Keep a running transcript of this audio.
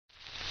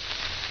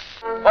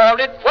For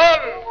it's 1, 2,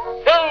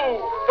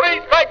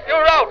 3 strikes,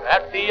 you're out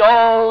at the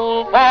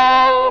old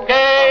ball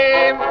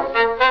game.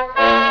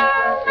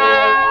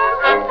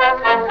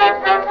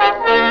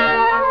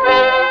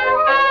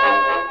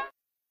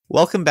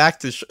 Welcome back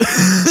to.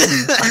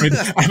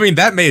 I mean,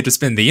 that may have just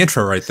been the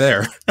intro right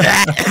there.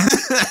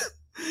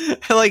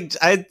 When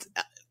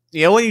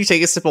you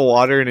take a sip of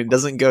water and it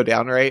doesn't go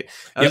down right,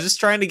 I was just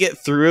trying to get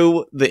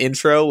through the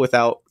intro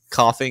without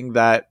coughing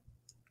that.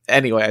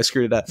 Anyway, I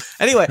screwed it up.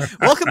 Anyway,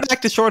 welcome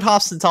back to Short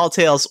Hops and Tall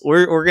Tales.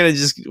 We're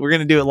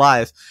gonna do it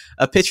live.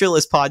 A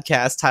pictureless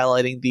podcast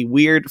highlighting the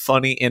weird,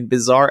 funny, and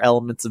bizarre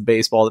elements of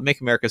baseball that make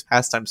America's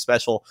pastime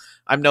special.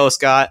 I'm Noah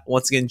Scott,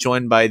 once again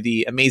joined by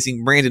the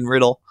amazing Brandon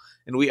Riddle,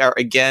 and we are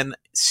again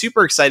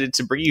super excited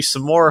to bring you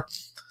some more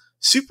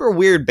super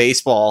weird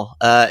baseball.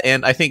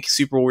 And I think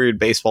super weird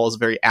baseball is a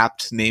very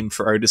apt name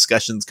for our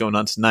discussions going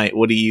on tonight.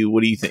 What do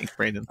you think,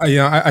 Brandon?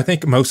 I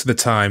think most of the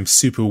time,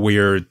 super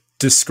weird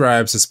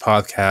describes this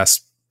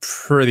podcast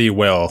pretty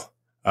well.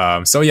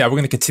 So we're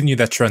going to continue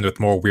that trend with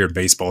more weird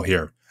baseball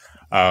here.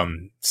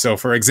 So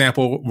for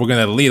example, we're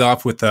going to lead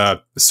off with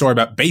a story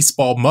about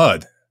baseball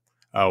mud.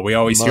 We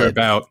always hear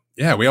about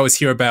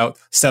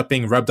stuff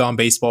being rubbed on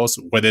baseballs.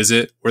 What is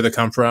it? Where they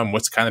come from?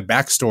 What's the kind of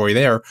backstory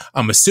there?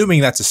 I'm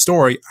assuming that's a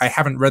story. I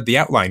haven't read the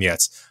outline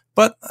yet,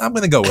 but I'm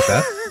going to go with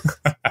that.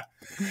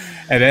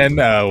 And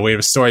then we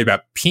have a story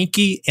about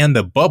Pinky and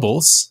the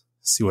Bubbles.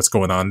 See what's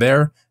going on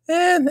there.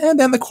 And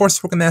then, of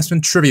course, we're going to have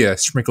some trivia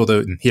sprinkled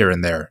in here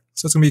and there.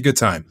 So it's going to be a good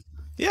time.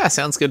 Yeah,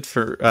 sounds good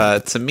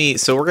to me.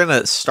 So we're going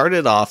to start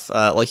it off,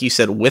 like you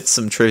said, with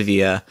some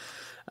trivia.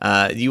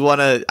 You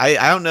want to?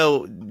 I don't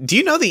know. Do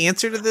you know the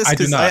answer to this? I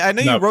do not. I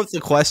know you wrote the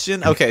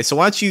question. Okay, so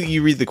why don't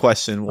you read the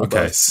question? We'll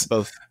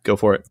both go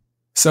for it.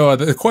 So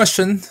the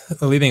question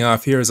leading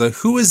off here is,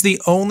 who is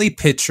the only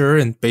pitcher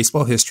in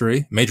baseball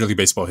history, Major League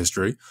Baseball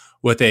history,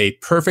 with a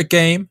perfect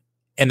game,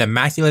 an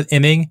immaculate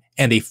inning,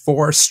 and a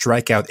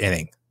 4-strikeout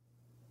inning?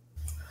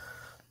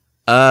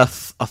 A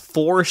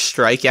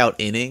 4-strikeout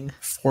inning?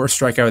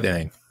 4-strikeout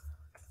inning.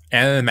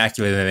 And an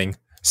immaculate inning.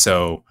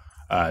 So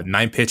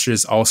 9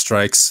 pitches, all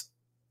strikes.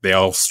 They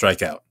all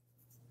strike out.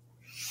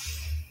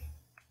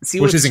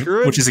 See, which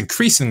is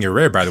increasingly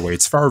rare, by the way.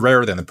 It's far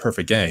rarer than the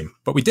perfect game.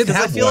 But we did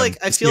have I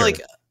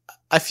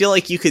feel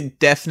like you could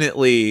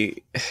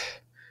definitely,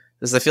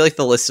 because I feel like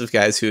the list of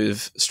guys who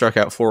have struck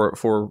out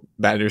four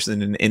batters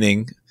in an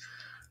inning,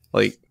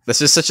 like that's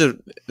just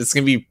it's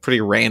gonna be pretty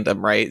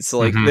random, right? So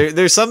like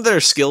there's some that are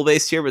skill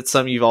based here, but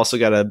some you've also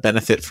got to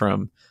benefit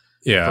from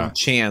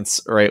chance,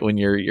 right? When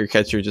your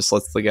catcher just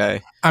lets the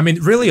guy. I mean,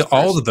 really,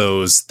 all of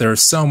those,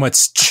 there's so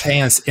much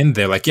chance in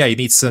there. Like, yeah, you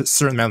need a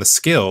certain amount of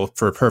skill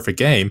for a perfect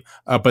game,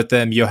 but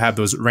then you'll have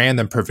those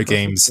random perfect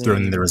games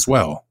thrown in there as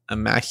well.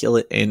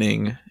 Immaculate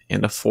inning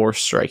and a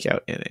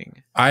 4-strikeout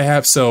inning.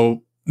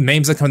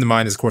 Names that come to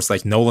mind is, of course,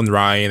 like Nolan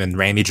Ryan and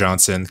Randy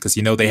Johnson, because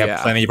they have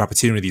plenty of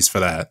opportunities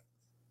for that.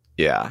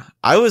 Yeah,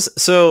 Yeah,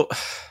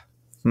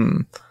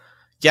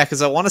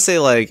 because I want to say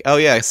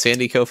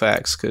Sandy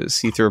Koufax, because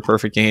he threw a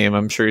perfect game.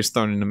 I'm sure he's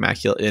thrown an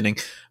immaculate inning.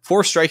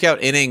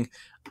 4-strikeout inning,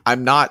 I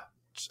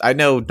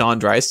know Don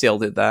Drysdale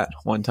did that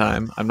one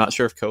time. I'm not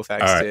sure if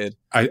Koufax did.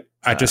 I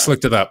just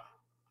looked it up.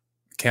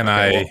 Can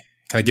I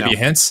give you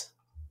hints?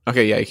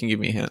 Okay, yeah, you can give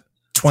me a hint.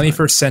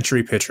 21st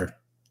century pitcher.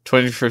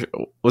 21st,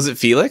 was it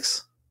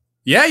Felix?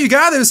 Yeah, you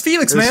got it. It was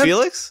Felix, man.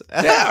 Felix?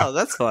 Yeah. Oh,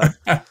 that's fun.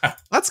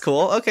 That's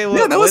cool. Okay, well,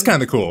 yeah, that was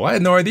kind of cool. I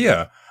had no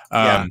idea.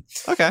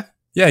 Okay.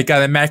 Yeah, he got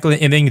an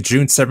immaculate inning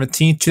June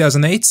 17,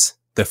 2008.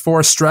 The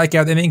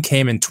 4-strikeout inning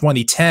came in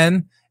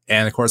 2010.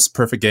 And, of course,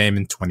 perfect game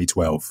in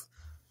 2012.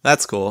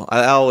 That's cool.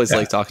 I always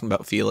like talking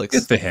about Felix.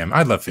 Good for him.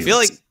 I love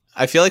Felix.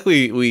 I feel like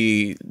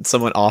we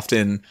somewhat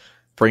often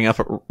bring up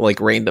like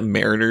random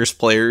Mariners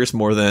players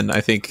more than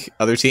I think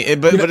other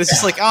teams. But it's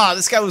just like,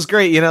 this guy was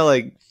great.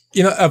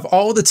 Of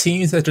all the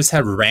teams that just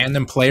have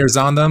random players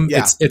on them,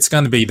 it's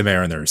going to be the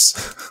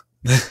Mariners.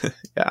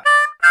 Yeah.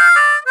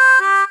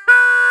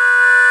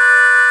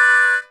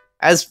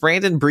 As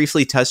Brandon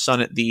briefly touched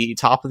on at the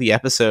top of the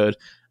episode,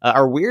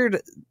 our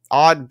weird,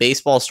 odd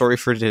baseball story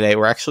for today,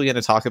 we're actually going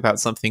to talk about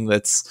something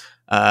that's,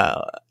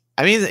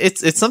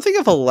 it's something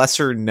of a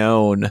lesser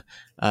known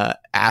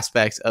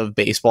aspect of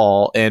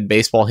baseball and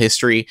baseball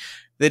history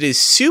that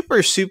is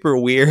super, super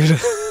weird.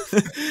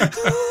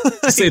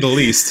 To say the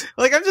least.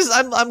 Like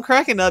I'm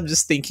cracking up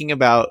just thinking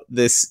about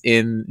this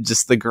in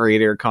just the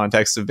greater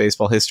context of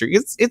baseball history.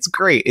 It's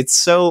great. It's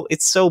so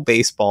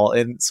baseball.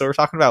 And so we're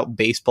talking about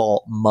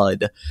baseball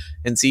mud.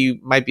 And so you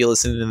might be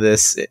listening to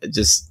this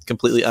just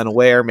completely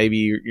unaware. Maybe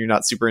you're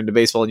not super into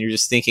baseball and you're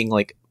just thinking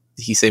like,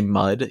 did he say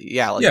mud?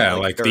 Yeah.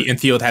 Like the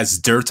infield has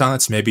dirt on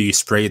it. So maybe you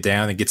spray it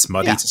down and it gets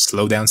muddy to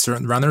slow down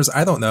certain runners.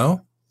 I don't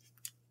know.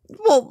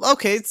 Well,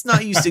 okay, it's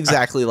not used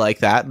exactly like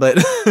that, but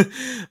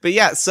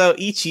yeah. So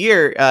each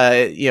year,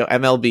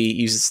 MLB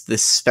uses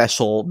this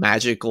special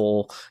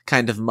magical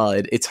kind of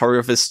mud. It's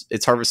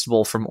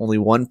harvestable from only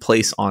one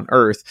place on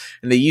Earth,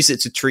 and they use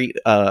it to treat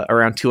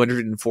around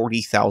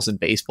 240,000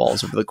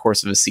 baseballs over the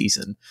course of a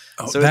season.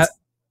 Oh, so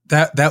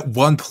that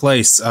one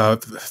place,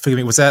 forgive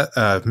me, was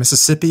that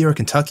Mississippi or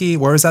Kentucky?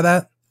 Where is that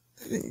at?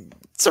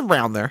 It's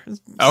around there.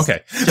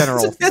 Okay.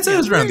 General. It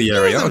was around the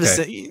area.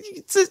 Okay.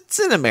 It's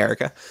in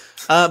America.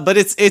 But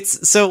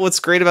it's so what's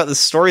great about this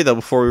story, though,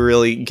 before we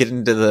really get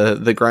into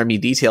the grimy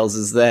details,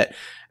 is that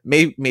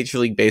Major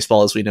League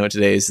Baseball, as we know it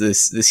today, is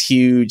this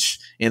huge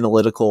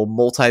analytical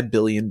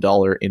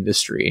multi-billion-dollar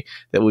industry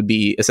that would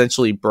be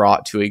essentially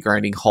brought to a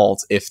grinding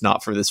halt if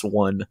not for this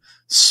one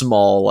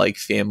small, like,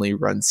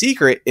 family-run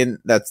secret, and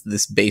that's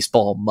this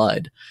baseball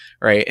mud,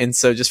 right? And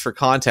so, just for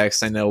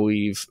context, I know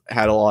we've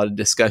had a lot of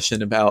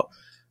discussion about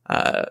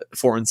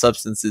foreign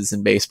substances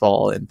in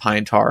baseball and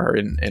pine tar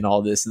and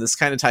all this, and this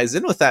kind of ties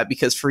in with that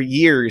because for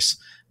years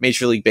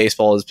Major League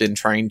Baseball has been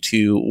trying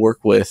to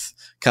work with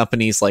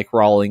companies like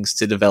Rawlings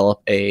to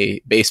develop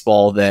a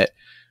baseball that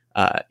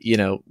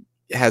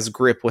has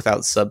grip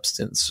without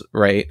substance,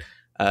 right?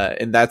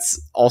 And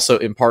that's also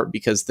in part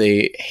because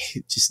they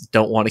just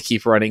don't want to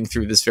keep running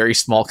through this very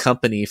small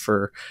company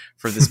for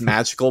this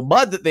magical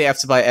mud that they have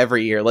to buy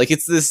every year. Like,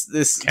 it's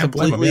this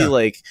completely them,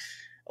 yeah.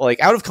 Like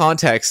out of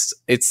context,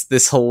 it's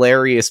this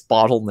hilarious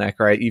bottleneck,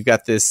 right? You've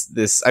got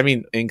this, I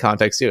mean, in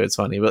context too, it's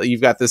funny, but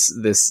you've got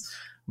this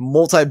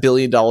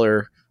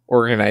multi-billion-dollar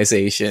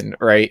organization,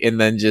 right?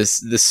 And then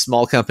just this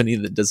small company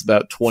that does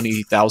about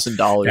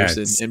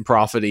 $20,000 in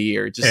profit a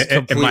year. Just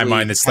completely, in my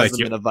mind, it's like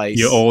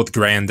your old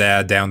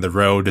granddad down the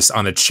road, just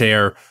on a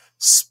chair,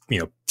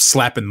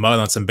 slapping mud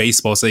on some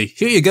baseball, say,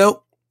 "Here you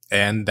go,"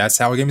 and that's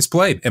how a game is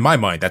played. In my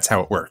mind, that's how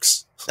it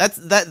works.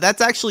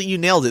 That's actually, you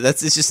nailed it.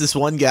 It's just this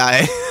one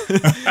guy.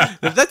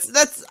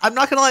 that's I'm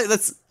not gonna lie,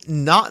 that's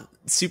not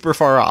super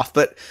far off,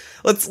 but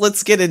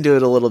let's get into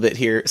it a little bit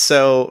here.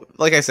 So,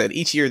 like I said,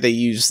 each year they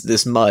use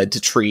this mud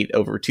to treat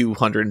over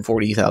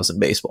 240,000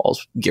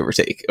 baseballs, give or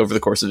take, over the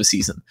course of a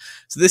season.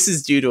 So this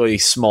is due to a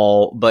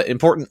small but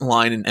important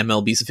line in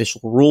MLB's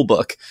official rule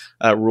book,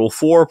 Rule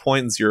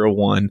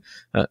 4.01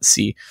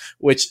 C,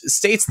 which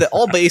states that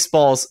all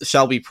baseballs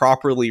shall be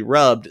properly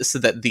rubbed so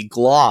that the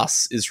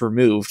gloss is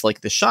removed,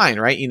 like the shine,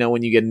 right? You know,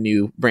 when you get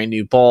a brand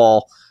new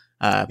ball,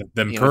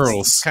 them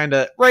pearls, kind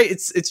of right.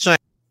 It's shiny.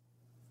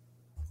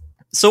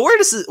 So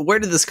where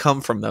did this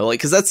come from, though? Like,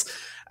 because that's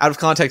out of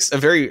context, a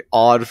very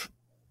odd.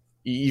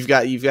 You've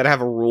got to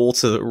have a rule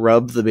to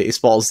rub the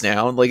baseballs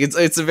down. Like,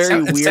 it's a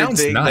very weird thing. It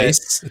sounds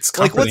nice. It's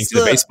comforting to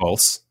the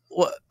baseballs.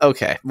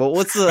 Okay, well,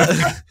 what's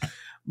the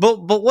but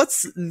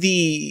what's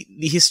the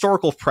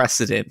historical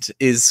precedent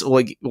is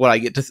like what I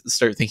get to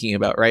start thinking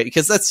about, right?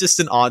 Because that's just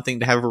an odd thing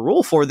to have a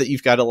rule for, that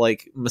you've got to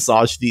like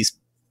massage these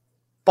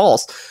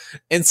balls.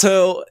 And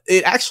so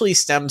it actually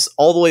dates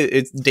all the way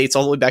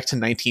back to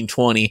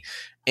 1920.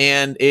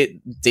 And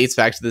it dates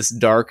back to this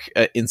dark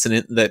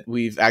incident that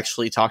we've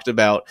actually talked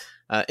about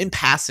in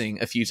passing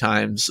a few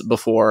times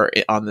before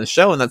on this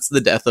show, and that's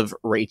the death of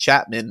Ray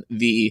Chapman,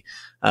 the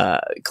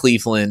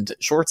Cleveland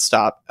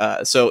shortstop.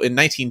 So in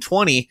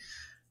 1920,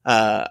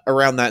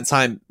 around that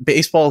time,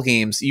 baseball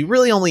games, you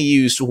really only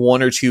used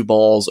one or two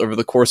balls over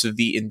the course of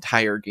the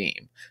entire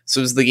game.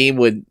 So as the game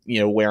would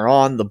wear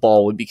on, the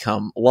ball would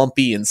become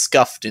lumpy and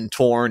scuffed and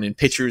torn, and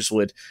pitchers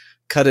would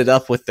cut it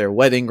up with their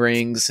wedding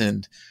rings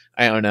and,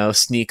 I don't know,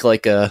 sneak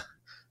like a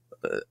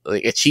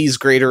cheese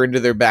grater into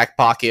their back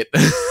pocket.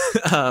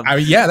 I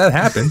mean, yeah, that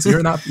happens.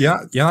 You're not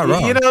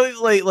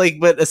wrong.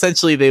 But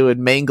essentially they would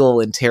mangle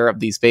and tear up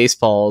these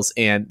baseballs,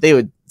 and they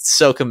would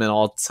soak them in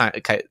all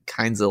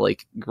kinds of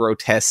like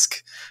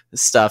grotesque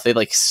stuff. They'd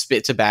like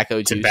spit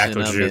tobacco juice in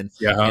them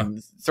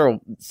and throw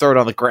it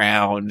on the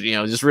ground.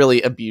 Just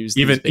really abuse.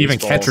 Even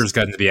catchers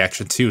got into the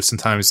action too.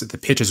 Sometimes if the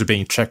pitchers are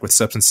being checked with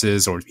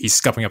substances, or he's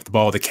scuffing up the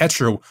ball, the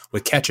catcher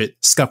would catch it,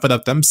 scuff it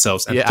up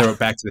themselves, and throw it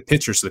back to the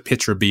pitcher, so the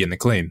pitcher would be in the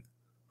clean.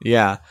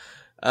 Yeah,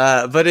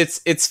 but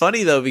it's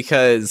funny though,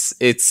 because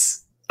it's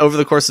over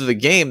the course of the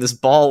game, this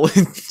ball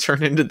would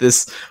turn into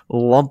this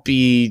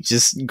lumpy,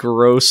 just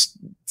gross,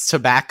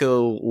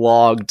 tobacco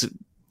logged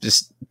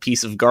just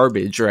piece of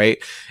garbage, right?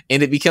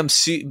 And it became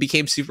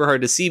super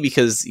hard to see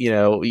because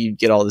you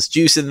get all this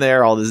juice in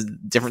there, all these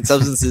different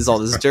substances, all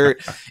this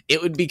dirt.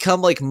 It would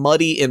become like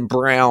muddy and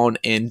brown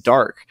and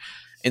dark.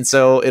 And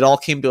so it all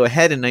came to a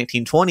head in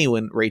 1920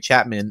 when Ray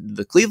Chapman,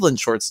 the Cleveland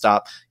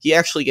shortstop, he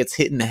actually gets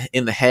hit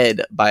in the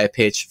head by a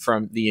pitch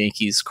from the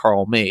Yankees'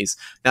 Carl Mays.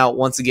 Now,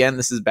 once again,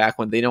 this is back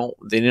when they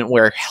didn't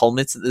wear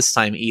helmets at this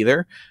time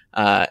either.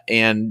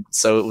 And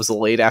so it was a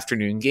late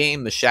afternoon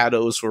game. The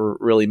shadows were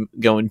really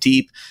going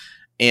deep.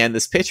 And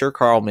this pitcher,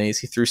 Carl Mays,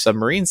 he threw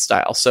submarine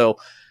style. So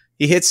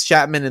he hits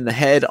Chapman in the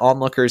head.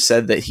 Onlookers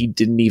said that he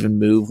didn't even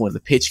move when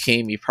the pitch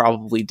came. He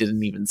probably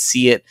didn't even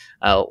see it.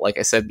 Like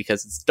I said,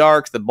 because it's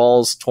dark, the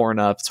ball's torn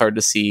up, it's hard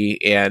to see,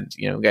 and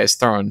guys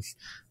throwing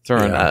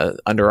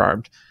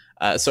underarmed.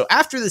 So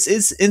after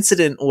this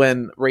incident,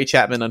 when Ray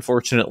Chapman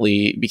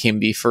unfortunately became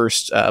the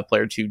first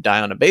player to die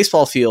on a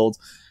baseball field,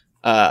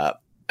 from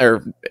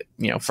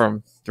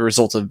the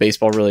result of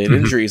baseball-related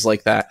injuries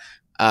like that,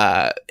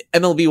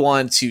 MLB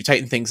wanted to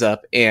tighten things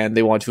up and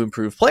they wanted to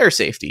improve player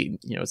safety.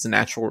 You know, it's a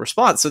natural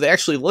response. So they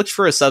actually looked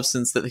for a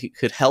substance that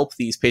could help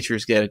these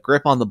pitchers get a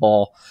grip on the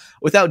ball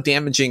without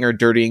damaging or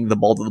dirtying the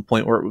ball to the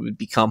point where it would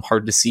become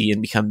hard to see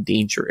and become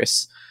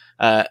dangerous.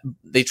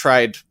 They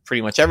tried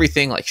pretty much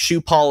everything, like shoe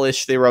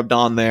polish they rubbed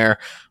on there,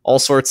 all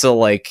sorts of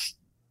like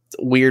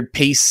weird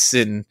pastes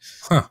and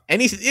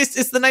anything.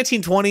 It's the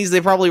 1920s.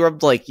 They probably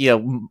rubbed like, you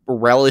know,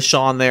 relish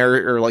on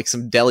there or like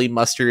some deli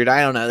mustard.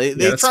 I don't know.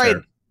 They tried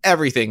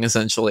everything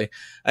essentially,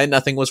 and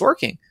nothing was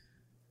working.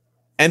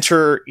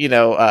 Enter the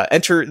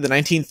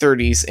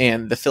 1930s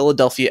and the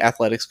Philadelphia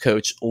Athletics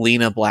coach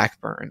Lena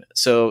Blackburn.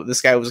 So this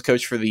guy was a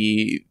coach for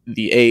the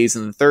A's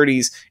in the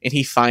 30s, and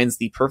he finds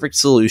the perfect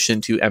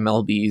solution to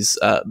MLB's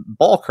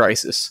ball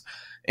crisis.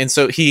 And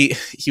so he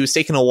was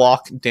taking a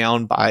walk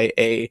down by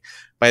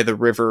the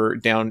river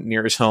down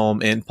near his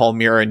home in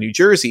Palmyra, New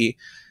Jersey,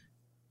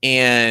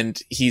 and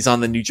he's on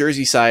the New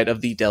Jersey side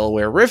of the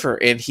Delaware River,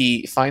 and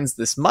he finds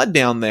this mud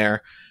down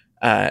there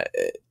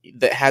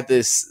that had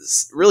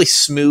this really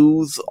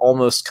smooth,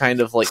 almost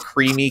kind of like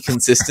creamy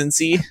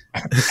consistency.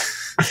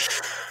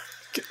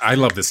 I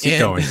love this. Keep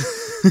going.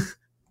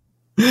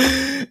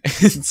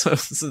 And so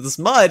this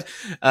mud,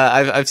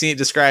 I've seen it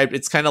described.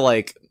 It's kind of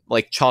like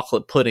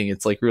chocolate pudding.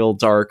 It's like real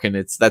dark, and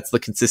that's the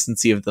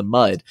consistency of the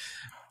mud.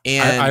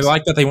 And I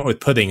like that they went with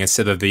pudding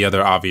instead of the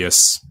other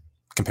obvious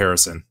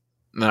comparison.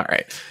 All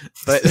right,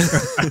 but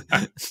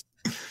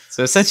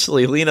so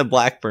essentially, Lena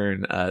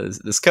Blackburn,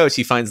 this coach,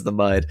 he finds the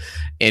mud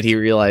and he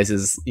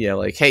realizes, you know,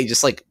 like, hey,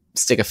 just like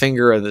stick a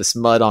finger of this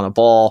mud on a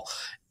ball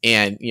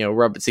and, you know,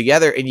 rub it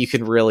together, and you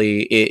can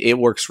really, it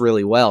works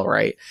really well,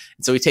 right?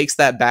 And so he takes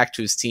that back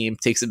to his team,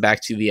 takes it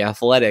back to the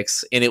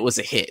Athletics, and it was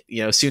a hit.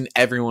 You know, soon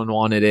everyone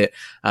wanted it.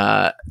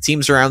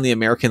 Teams around the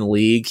American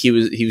League, he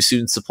was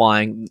soon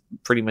supplying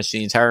pretty much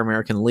the entire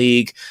American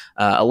League.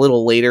 A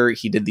little later,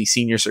 he did the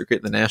senior circuit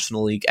in the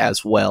National League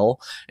as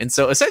well. And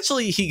so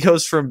essentially, he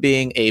goes from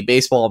being a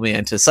baseball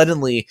man to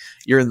suddenly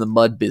you're in the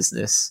mud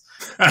business.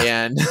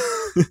 And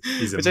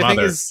he's a which mother, I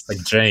think is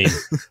like Jane.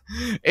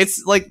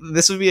 It's like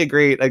this would be a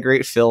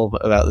great film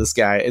about this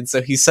guy. And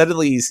so he's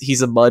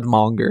a mud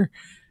monger,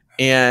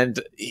 and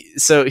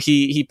so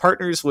he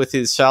partners with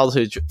his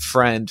childhood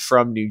friend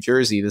from New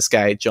Jersey, this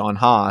guy John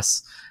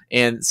Haas.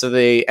 And so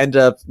they end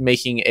up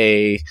making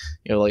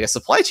like a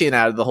supply chain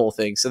out of the whole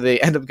thing. So they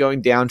end up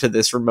going down to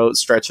this remote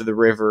stretch of the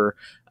river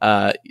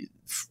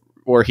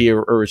where he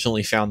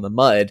originally found the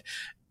mud.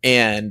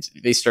 And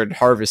they started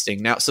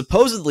harvesting. Now,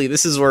 supposedly,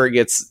 this is where it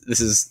gets. This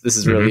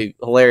is really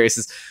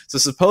hilarious. So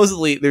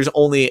supposedly, there's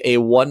only a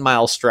 1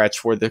 mile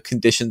stretch where the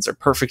conditions are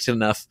perfect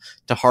enough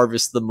to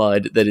harvest the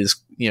mud that is,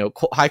 you know,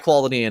 high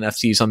quality enough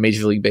to use on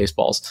Major League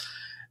Baseballs.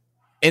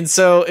 And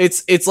so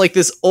it's like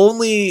this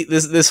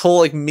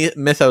whole like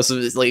mythos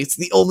of like it's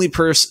the only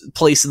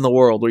place in the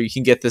world where you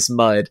can get this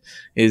mud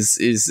is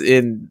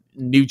in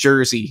New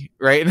Jersey,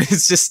 right? And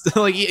it's just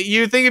like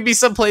you think it'd be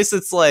some place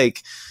that's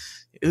like.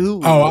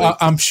 Ooh,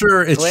 I'm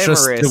sure it's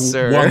just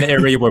the one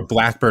area where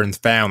Blackburn's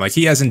found. Like,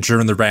 he hasn't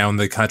journeyed around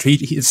the country.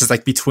 It's just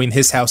like between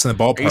his house and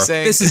the ballpark.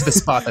 This is the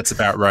spot that's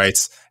about right.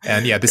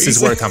 And yeah, this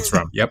is where it comes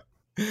from. Yep.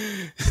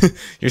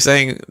 You're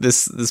saying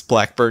this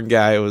Blackburn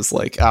guy was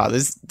like,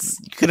 this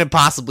you couldn't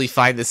possibly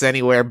find this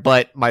anywhere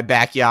but my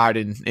backyard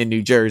in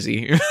New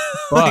Jersey.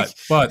 But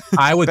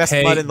I would best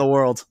pay mud in the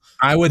world.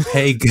 I would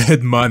pay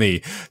good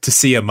money to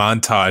see a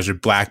montage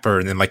of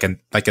Blackburn and like a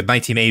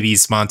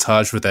 1980s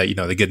montage with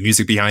the good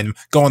music behind him,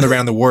 going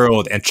around the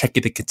world and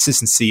checking the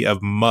consistency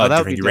of mud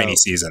during the rainy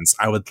seasons.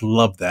 I would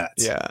love that.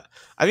 Yeah,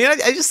 I mean,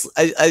 I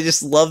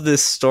just love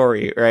this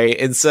story, right?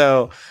 And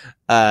so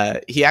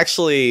he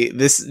actually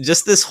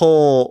this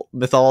whole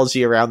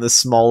mythology around this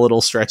small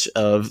little stretch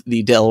of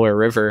the Delaware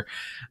River.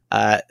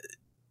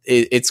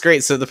 It's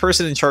great. So the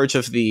person in charge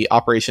of the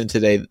operation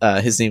today,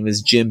 his name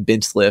is Jim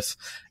Bintliff,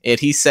 and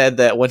he said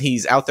that when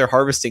he's out there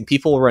harvesting,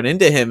 people will run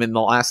into him and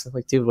they'll ask him,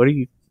 like, dude, what are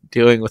you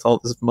doing with all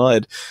this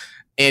mud?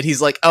 And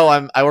he's like,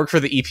 oh, I work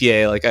for the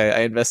EPA. Like,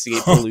 I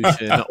investigate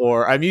pollution,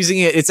 or I'm using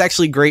it. It's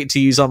actually great to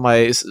use on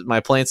my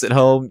plants at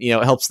home. You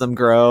know, it helps them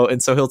grow.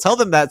 And so he'll tell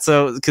them that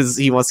because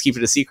he wants to keep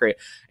it a secret,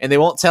 and they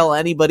won't tell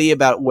anybody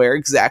about where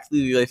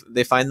exactly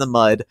they find the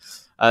mud.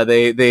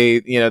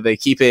 They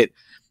keep it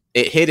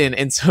hidden.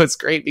 And so it's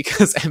great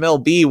because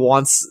MLB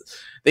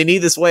they need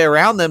this way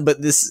around them, but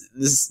this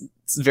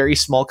very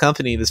small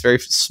company, this very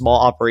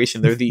small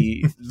operation, they're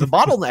the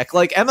bottleneck.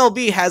 Like,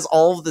 MLB has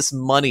all of this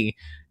money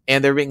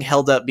and they're being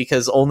held up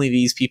because only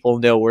these people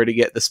know where to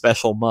get the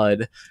special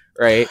mud,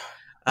 right?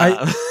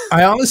 I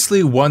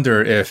honestly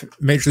wonder if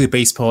Major League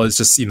Baseball is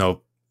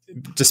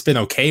just been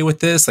okay with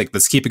this, like,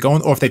 let's keep it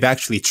going, or if they've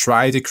actually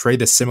tried to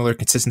create a similar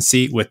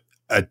consistency with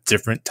a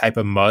different type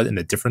of mud in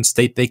a different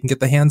state they can get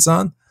the hands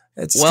on.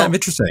 It's kind of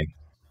interesting.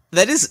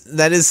 That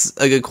is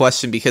a good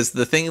question, because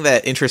the thing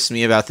that interests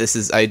me about this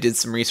is I did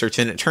some research,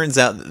 and it turns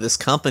out that this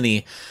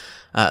company,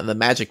 the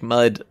Magic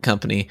Mud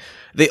Company,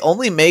 they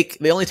only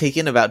take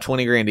in about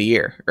 $20,000 a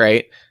year,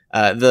 right?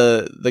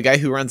 The guy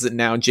who runs it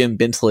now, Jim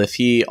Bintliff,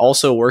 he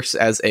also works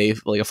as a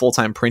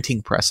full-time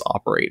printing press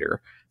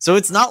operator. So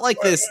it's not like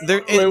this.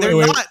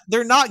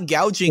 They're not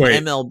gouging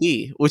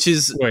MLB, which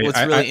is what's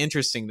really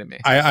interesting to me.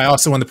 I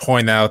also want to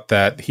point out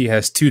that he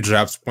has two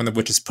jobs, one of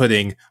which is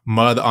putting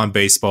mud on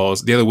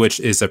baseballs, the other which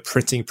is a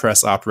printing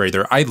press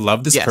operator. I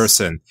love this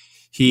person.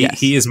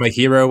 He is my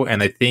hero,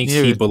 and I think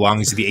he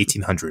belongs to the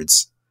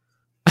 1800s.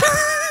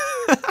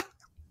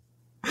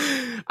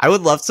 I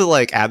would love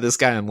to add this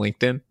guy on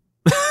LinkedIn.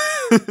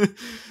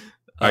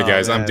 All right,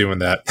 guys, I'm doing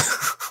that.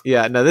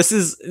 Yeah, no,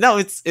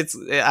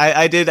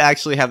 I did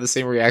actually have the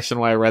same reaction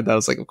when I read that. I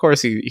was like, of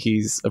course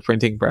he's a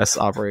printing press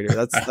operator.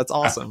 That's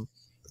awesome.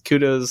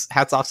 Kudos,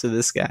 hats off to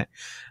this guy.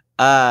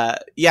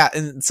 Yeah,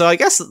 and so I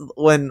guess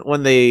when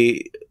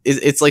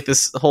it's like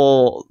this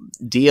whole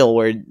deal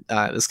where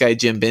this guy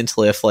Jim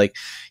Bintliff,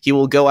 he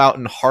will go out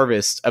and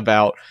harvest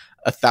about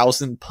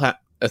 1,000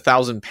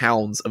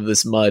 pounds of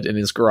this mud in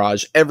his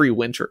garage every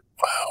winter.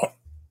 Wow.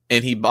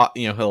 And he bought,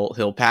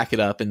 he'll pack it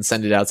up and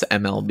send it out to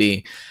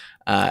MLB.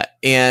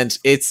 And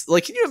it's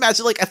can you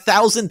imagine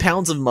 1,000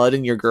 pounds of mud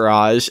in your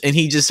garage, and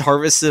he just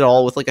harvests it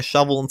all with a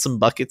shovel and some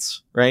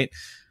buckets, right?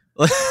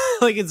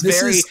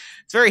 It's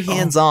very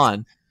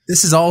hands-on.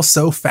 This is all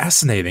so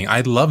fascinating. I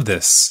love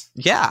this.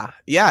 Yeah.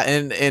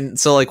 And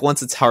so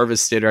once it's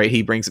harvested, right,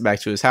 he brings it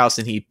back to his house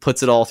and he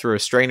puts it all through a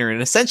strainer, and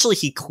essentially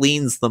he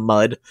cleans the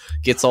mud,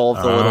 gets all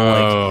of the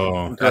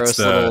little gross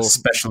little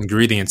special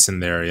ingredients in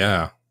there.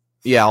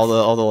 Yeah,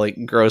 all the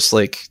gross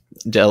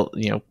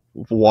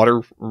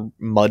water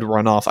mud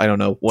runoff. I don't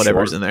know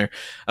whatever's in there,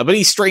 but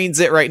he strains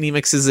it, right, and he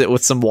mixes it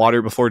with some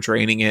water before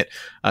draining it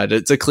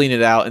to clean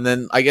it out. And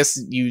then I guess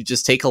you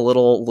just take a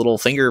little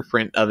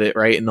fingerprint of it,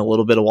 right, and a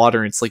little bit of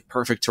water, and it's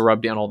perfect to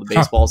rub down all the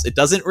baseballs. It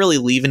doesn't really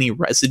leave any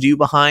residue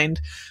behind.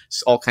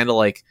 It's all kind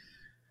of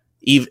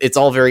it's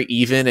all very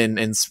even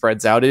and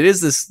spreads out. It is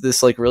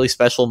this really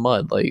special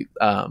mud, so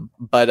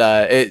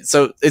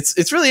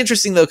it's really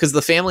interesting though, because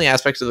the family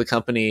aspect of the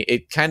company,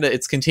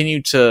 it's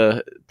continued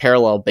to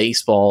parallel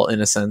baseball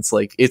in a sense.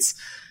 It's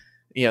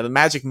the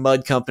Magic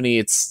Mud Company,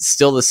 it's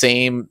still the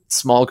same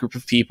small group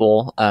of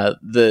people.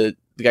 The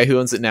guy who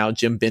owns it now,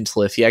 Jim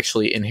Bintliff, he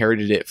actually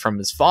inherited it from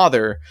his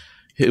father,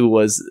 who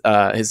was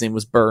his name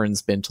was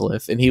Burns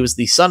Bintliff, and he was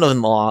the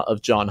son-in-law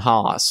of John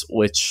Haas,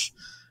 which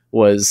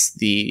was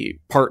the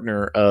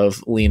partner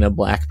of Lena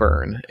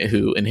Blackburn,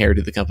 who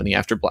inherited the company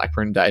after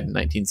Blackburn died in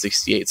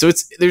 1968. So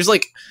there's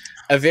a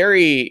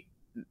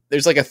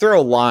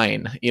thorough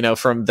line,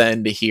 from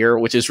then to here,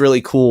 which is really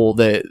cool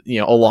that,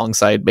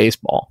 alongside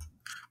baseball.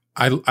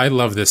 I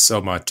love this so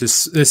much.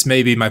 This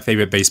may be my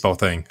favorite baseball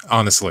thing,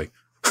 honestly.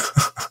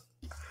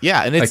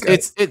 Yeah. And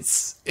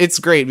it's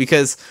great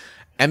because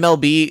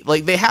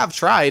MLB, they have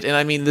tried, and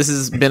I mean, this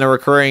has been a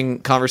recurring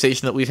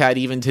conversation that we've had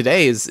even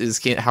today is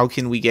how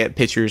can we get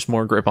pitchers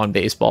more grip on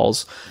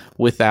baseballs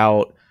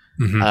without,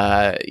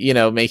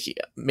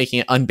 making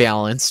it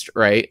unbalanced,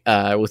 right?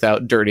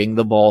 Without dirtying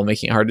the ball,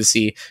 making it hard to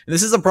see. And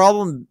this is a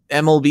problem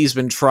MLB's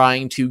been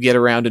trying to get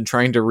around and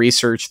trying to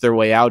research their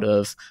way out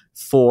of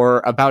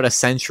for about a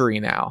century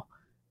now.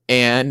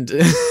 And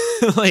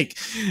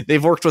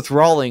they've worked with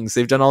Rawlings,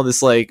 they've done all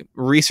this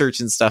research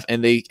and stuff,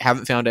 and they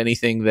haven't found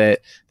anything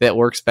that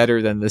works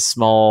better than this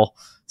small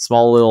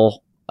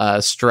little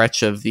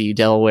stretch of the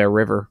Delaware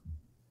River.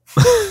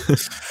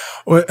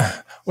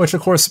 Which,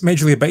 of course,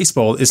 Major League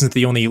Baseball isn't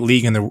the only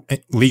league in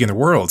the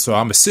world. So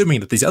I'm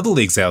assuming that these other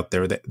leagues out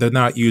there, they're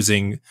not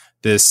using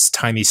this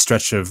tiny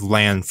stretch of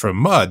land from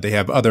mud. They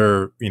have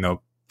other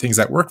things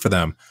that work for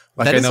them.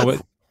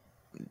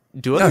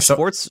 Do other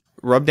sports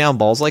rub down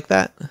balls like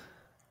that?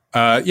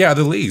 Yeah,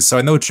 the leagues. So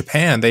I know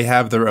Japan, they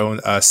have their own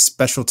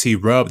specialty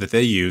rub that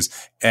they use,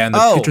 and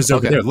the pitchers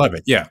over there love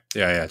it. Yeah,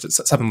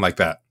 just something like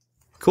that.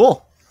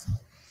 Cool.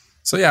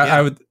 So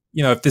I would,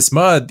 if this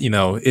mud,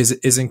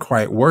 isn't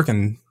quite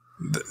working,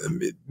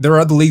 there are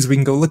other leagues we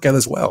can go look at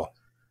as well.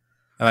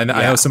 And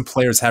I know some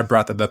players have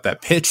brought that up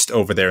that pitched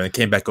over there and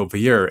came back over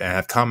here and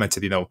have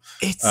commented,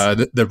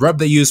 the rub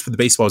they use for the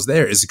baseballs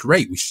there is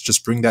great. We should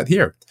just bring that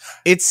here.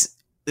 It's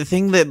the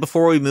thing that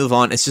before we move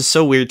on, it's just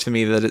so weird to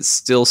me that it's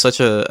still such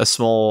a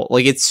small,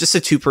 it's just a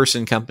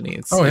 2-person company.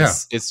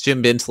 It's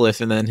Jim Bintliff,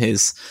 and then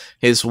his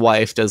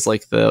wife does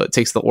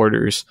takes the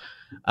orders.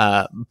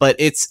 But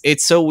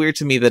it's so weird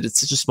to me that it's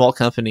such a small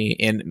company,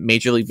 and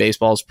Major League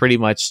Baseball is pretty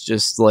much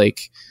just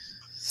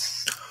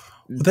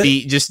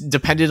just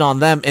dependent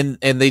on them, and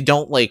they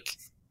don't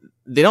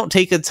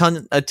take a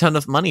ton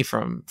of money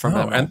from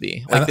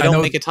MLB. They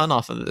don't make a ton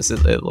off of this.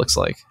 It looks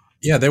like.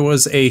 Yeah, there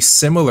was a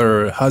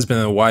similar husband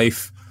and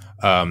wife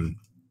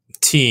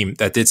team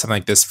that did something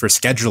like this for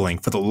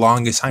scheduling for the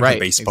longest time in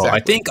baseball.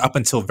 Exactly. I think up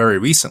until very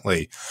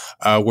recently,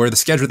 where the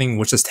scheduling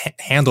was just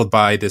handled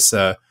by this,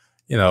 this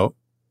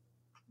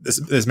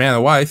man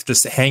and wife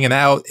just hanging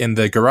out in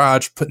the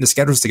garage, putting the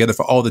schedules together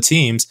for all the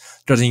teams,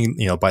 judging,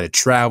 by the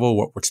travel,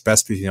 what works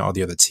best between all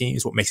the other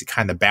teams, what makes it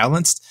kind of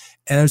balanced.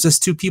 And there's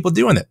just 2 people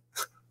doing it.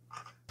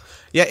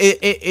 Yeah,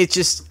 it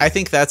just, I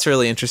think that's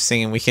really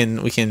interesting, and we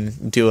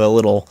can do a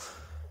little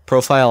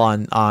profile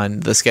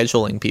on the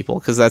scheduling people,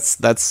 because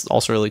that's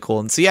also really cool.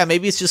 And so yeah,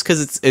 maybe it's just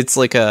because it's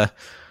like a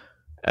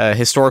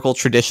historical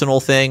traditional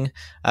thing,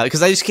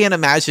 because I just can't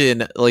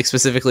imagine, like,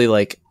 specifically,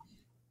 like,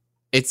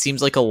 it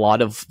seems like a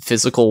lot of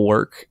physical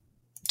work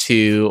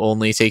to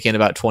only take in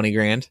about 20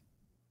 grand,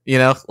 you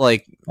know,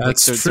 like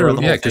that's like, true.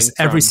 Yeah, because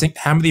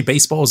how many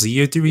baseballs a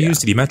year do we use?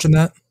 Did you mention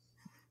that?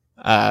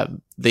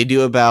 They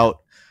do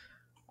about,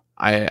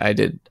 I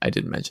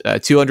didn't mention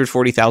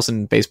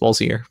 240,000 baseballs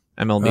a year,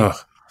 MLB. Ugh.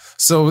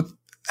 So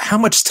how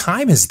much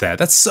time is that?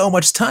 That's so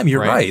much time.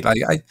 You're right.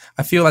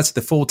 I feel that's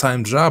the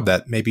full-time job,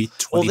 that maybe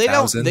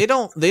 20,000.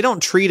 Well, they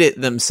don't treat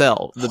it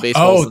themselves. The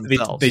baseballs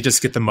themselves. They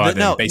just get the mud.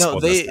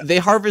 They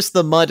harvest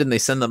the mud and they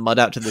send the mud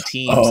out to the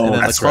teams, and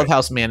then the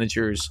clubhouse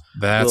managers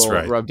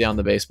will rub down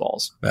the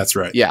baseballs. That's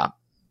right. Yeah.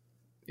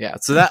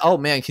 So that, oh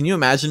man, can you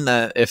imagine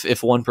that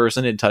if one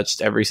person had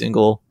touched every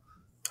single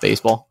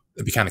baseball?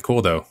 It'd be kind of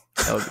cool, though.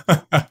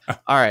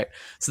 All right.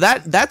 So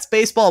that's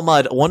baseball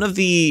mud. One of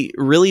the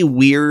really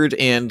weird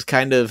and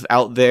kind of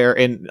out there,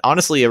 and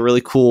honestly a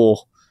really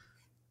cool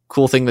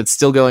thing that's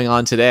still going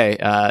on today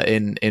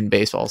in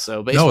baseball.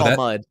 So baseball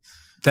mud.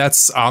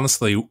 That's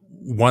honestly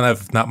one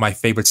of not my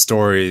favorite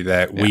story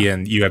that we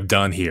and you have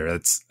done here.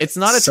 It's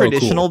not a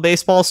traditional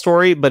baseball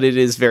story, but it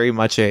is very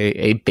much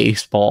a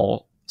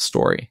baseball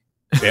story.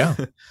 Yeah.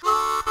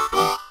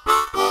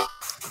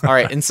 All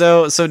right, and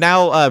so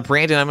now,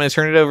 Brandon, I'm going to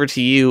turn it over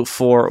to you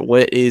for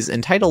what is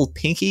entitled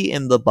Pinky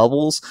and the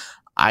Bubbles.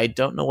 I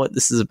don't know what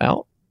this is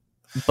about,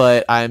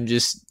 but I'm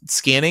just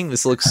scanning.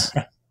 This looks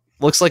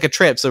like a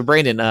trip. So,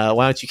 Brandon,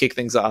 why don't you kick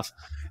things off?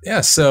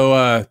 Yeah,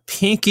 so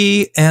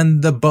Pinky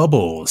and the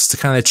Bubbles, to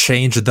kind of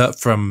change it up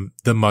from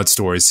the mud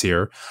stories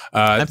here.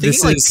 I'm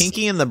thinking like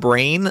Pinky and the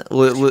Brain.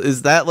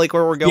 Is that like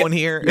where we're going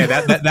here?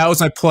 Yeah, that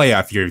was my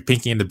playoff here.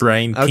 Pinky and the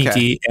Brain, okay.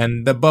 Pinky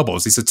and the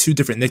Bubbles. These are two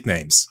different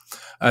nicknames.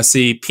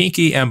 See,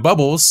 Pinky and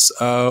Bubbles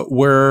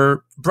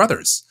were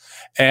brothers.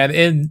 And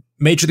in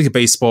Major League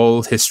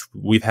Baseball history,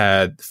 we've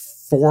had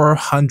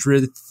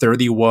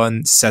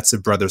 431 sets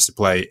of brothers to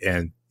play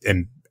in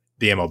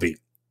the MLB.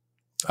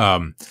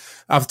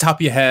 Off the top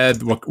of your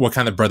head, what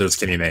kind of brothers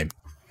can you name?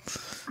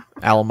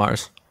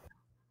 Alomars,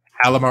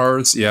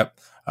 yep.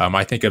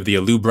 I think of the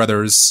Alou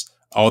brothers.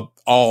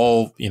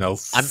 All you know.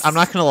 I'm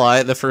not gonna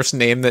lie. The first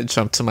name that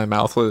jumped to my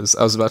mouth was,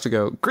 I was about to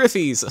go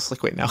Griffey's. I was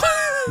like, wait, no.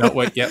 No,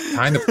 wait, yeah,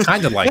 kind of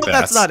like that.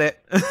 That's not it.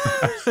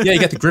 Yeah,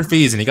 you got the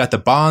Griffey's and you got the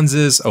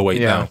Bonzes. Oh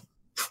wait, no.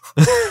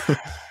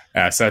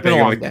 So I think a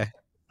long day.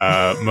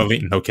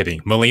 No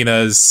kidding.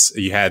 Molina's.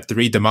 You had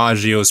 3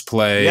 DiMaggios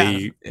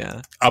play.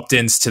 Yeah.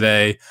 Uptons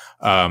today,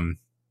 and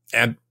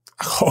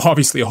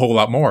obviously a whole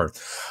lot more.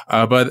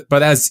 But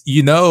as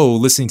you know,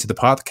 listening to the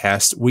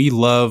podcast, we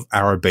love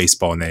our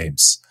baseball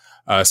names.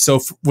 So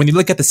when you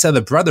look at the set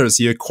of brothers,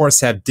 you of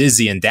course have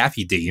Dizzy and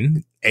Daffy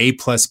Dean, A+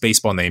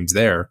 baseball names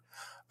there.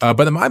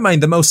 But in my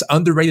mind, the most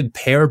underrated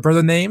pair of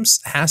brother names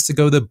has to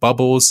go to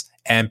Bubbles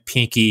and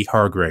Pinky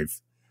Hargrave.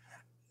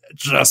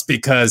 Just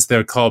because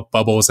they're called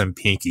Bubbles and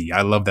Pinky.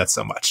 I love that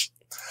so much.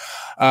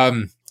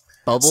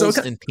 Bubbles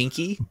and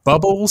Pinky?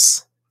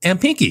 Bubbles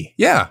and Pinky,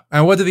 yeah.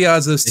 And what are the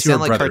odds those two are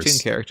like brothers? Cartoon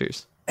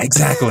characters.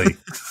 Exactly.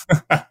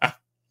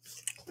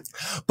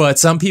 But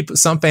some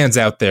fans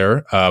out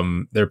there,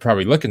 they're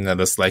probably looking at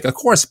us like, of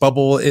course,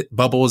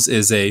 Bubbles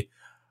is a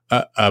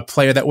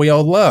player that we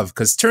all love,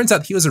 because it turns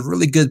out he was a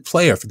really good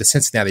player for the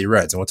Cincinnati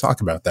Reds, and we'll talk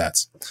about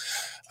that.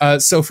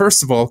 So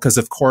first of all, because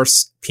of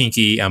course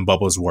Pinky and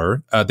Bubbles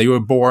they were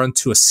born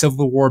to a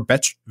Civil War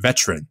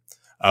veteran.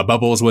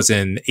 Bubbles was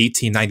in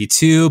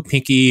 1892,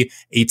 Pinky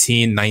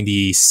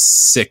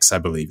 1896, I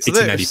believe.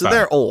 1895. So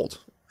they're old.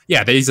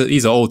 Yeah,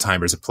 these are old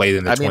timers that played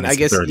in the 20s and 30s. I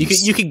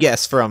guess you could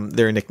guess from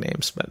their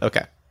nicknames, but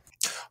okay.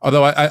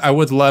 Although I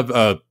would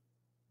love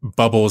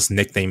Bubbles'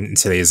 nickname in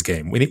today's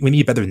game. We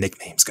need better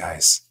nicknames,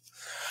 guys.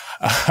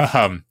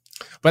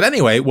 But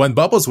anyway, when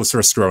Bubbles was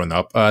first growing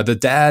up, the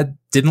dad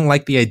didn't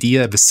like the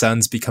idea of his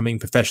sons becoming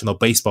professional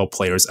baseball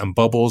players, and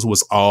Bubbles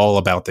was all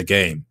about the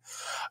game.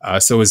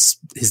 So his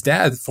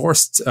dad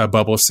forced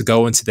Bubbles to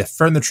go into the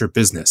furniture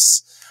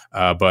business.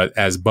 But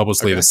as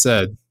Bubbles later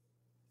said,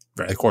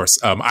 of course,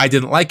 I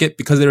didn't like it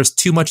because there was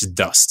too much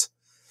dust.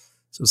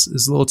 So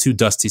it's a little too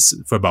dusty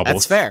for Bubbles.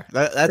 That's fair.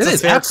 That's a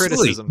fair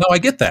criticism. No, I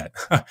get that.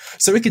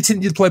 So he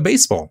continued to play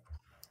baseball.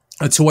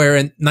 To where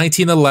in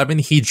 1911,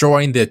 he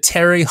joined the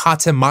Terre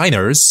Haute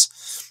Miners,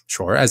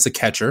 as a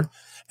catcher,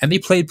 and he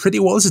played pretty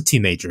well as a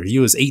teenager. He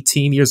was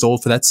 18 years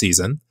old for that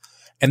season,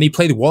 and he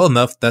played well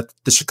enough that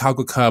the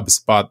Chicago Cubs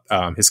bought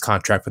his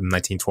contract for the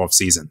 1912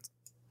 season.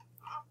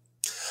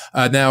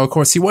 Now, of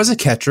course, he was a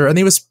catcher, and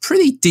he was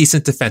pretty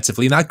decent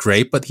defensively. Not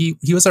great, but he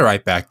was all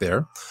right back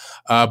there.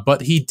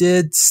 But he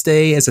did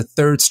stay as a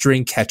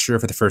third-string catcher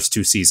for the first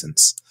 2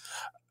 seasons.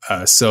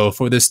 So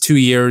for this 2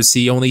 years,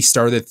 he only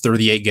started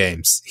 38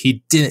 games.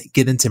 He didn't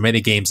get into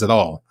many games at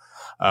all.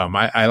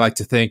 I like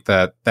to think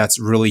that that's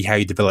really how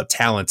you develop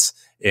talent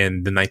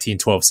in the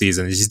 1912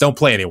 season. You just don't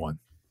play anyone.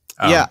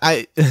 Yeah.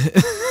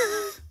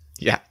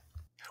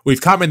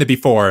 we've commented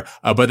before,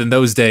 but in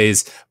those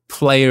days,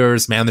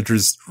 players,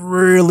 managers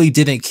really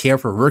didn't care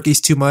for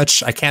rookies too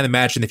much. I can't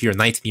imagine if you're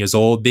 19 years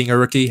old being a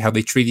rookie, how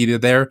they treated you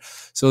there.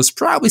 So it's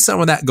probably some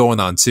of that going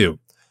on too.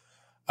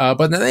 But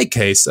in any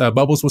case,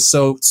 Bubbles was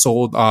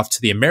sold off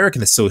to the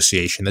American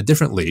Association, a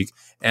different league,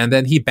 and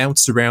then he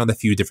bounced around a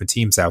few different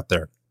teams out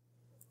there.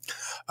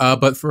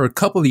 But for a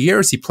couple of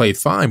years, he played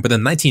fine. But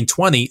in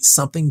 1920,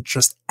 something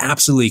just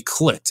absolutely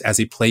clicked as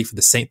he played for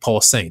the St.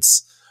 Paul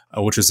Saints,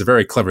 which is a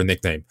very clever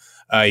nickname.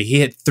 He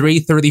hit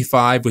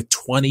 .335 with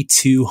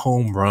 22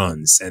 home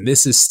runs. And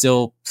this is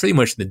still pretty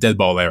much the dead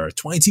ball era.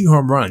 22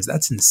 home runs.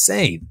 That's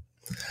insane.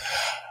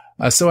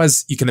 So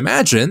as you can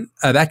imagine,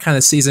 that kind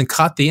of season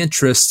caught the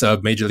interest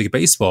of Major League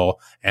Baseball,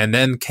 and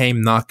then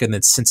came knocking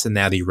the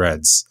Cincinnati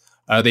Reds.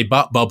 They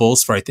bought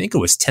Bubbles for, I think it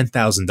was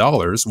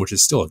 $10,000, which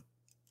is still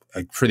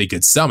a pretty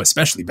good sum,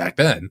 especially back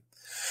then.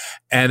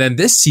 And then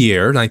this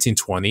year,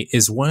 1920,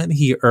 is when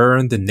he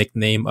earned the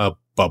nickname of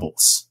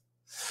Bubbles.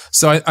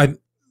 So I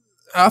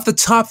off the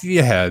top of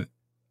your head,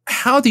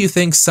 how do you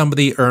think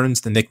somebody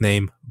earns the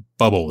nickname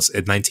Bubbles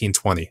in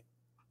 1920?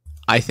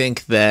 I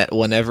think that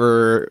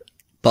whenever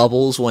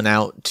Bubbles went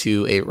out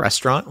to a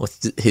restaurant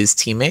with his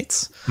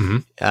teammates,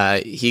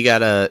 he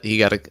got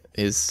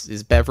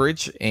his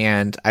beverage,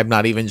 and I'm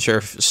not even sure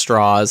if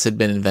straws had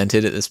been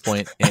invented at this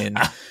point in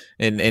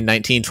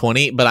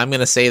 1920, but I'm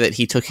going to say that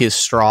he took his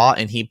straw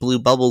and he blew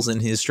bubbles in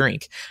his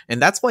drink. And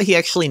that's why he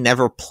actually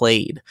never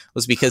played,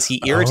 was because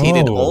he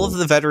irritated all of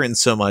the veterans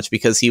so much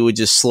because he would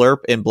just slurp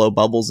and blow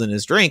bubbles in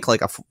his drink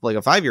like a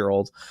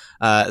 5-year-old.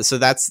 So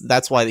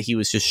that's why he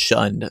was just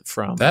shunned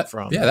from that.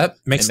 That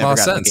makes a lot of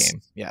sense.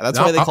 Yeah, that's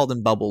why they called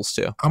him Bubbles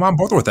too. I'm on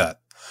board with that.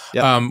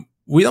 Yep.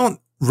 We don't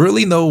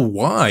really know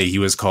why he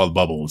was called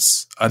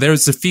Bubbles.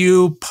 There's a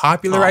few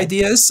popular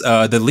ideas.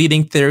 The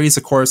leading theories,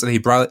 of course, that he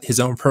brought his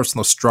own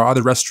personal straw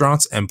to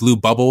restaurants and blew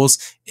bubbles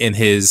in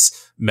his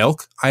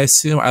milk, I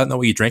assume. I don't know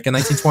what you drank in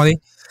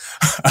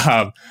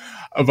 1920.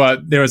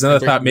 But there was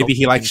another thought, maybe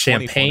he liked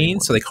champagne,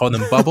 so they called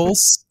him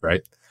Bubbles,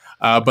 right?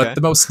 But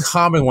the most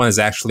common one is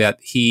actually that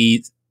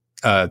he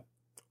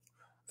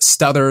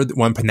stuttered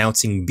when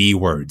pronouncing B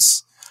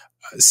words.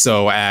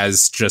 So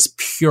as just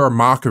pure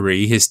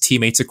mockery, his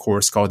teammates, of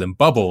course, called him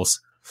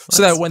Bubbles,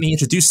 so that when he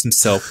introduced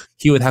himself,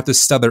 he would have to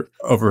stutter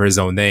over his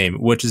own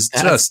name, which is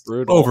just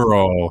brutal.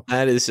 Overall.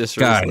 That is just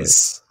guys,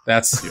 ruthless.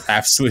 That's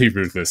absolutely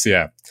ruthless,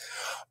 yeah.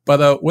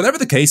 But whatever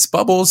the case,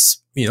 Bubbles,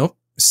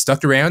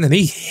 stuck around and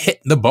he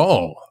hit the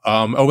ball.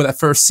 Over that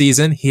first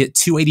season, he hit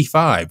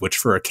 .285, which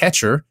for a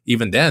catcher,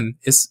 even then,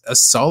 is a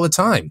solid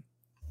time.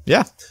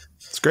 Yeah,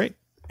 it's great.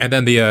 And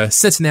then the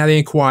Cincinnati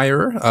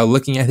Enquirer,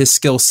 looking at his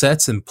skill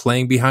sets and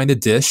playing behind the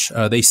dish,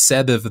 they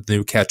said of the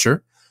new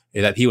catcher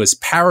that he was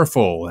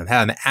powerful and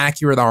had an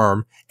accurate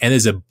arm and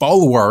is a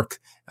bulwark,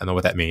 I don't know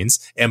what that means,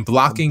 and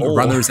blocking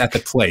runners at the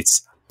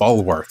plates.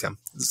 Bulwark.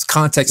 It's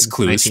context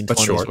clues, but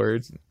short.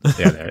 Word.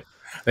 Yeah,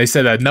 they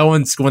said that no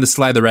one's going to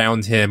slide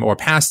around him or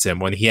past him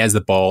when he has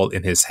the ball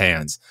in his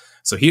hands.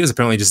 So he was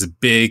apparently just a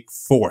big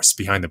force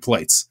behind the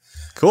plates.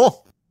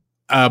 Cool.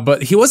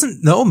 But he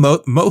wasn't known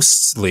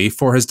mostly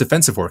for his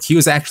defensive work. He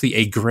was actually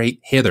a great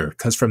hitter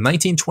because from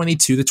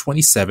 1922 to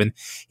 27,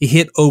 he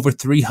hit over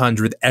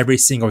 300 every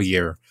single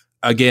year.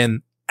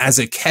 Again, as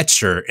a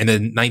catcher in the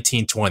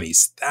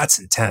 1920s. That's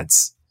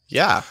intense.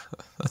 Yeah,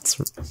 that's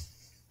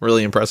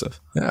really impressive.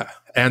 Yeah.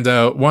 And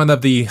one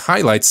of the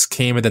highlights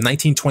came in the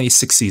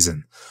 1926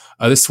 season.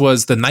 This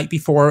was the night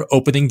before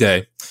opening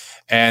day,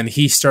 and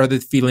he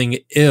started feeling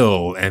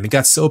ill, and it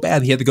got so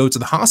bad he had to go to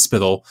the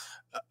hospital.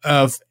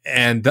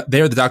 And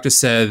there the doctor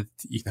said,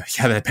 you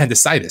have an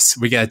appendicitis.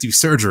 We got to do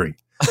surgery.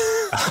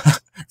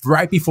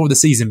 Right before the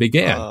season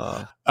began.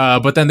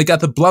 But then they got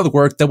the blood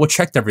work, double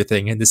checked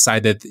everything and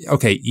decided,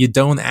 okay, you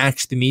don't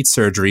actually need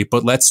surgery,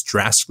 but let's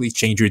drastically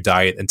change your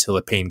diet until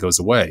the pain goes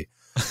away.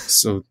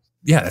 So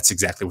yeah, that's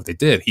exactly what they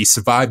did. He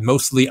survived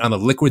mostly on a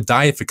liquid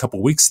diet for a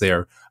couple weeks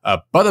there,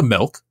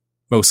 buttermilk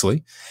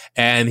mostly,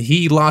 and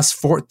he lost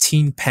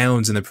 14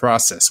 pounds in the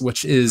process,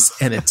 which is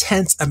an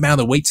intense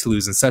amount of weight to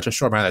lose in such a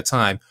short amount of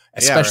time,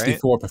 especially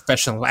for a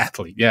professional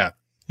athlete. Yeah.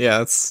 Yeah,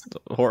 that's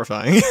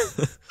horrifying.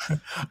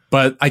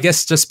 But I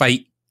guess just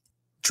by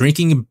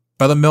drinking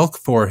buttermilk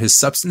for his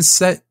substance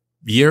that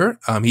year,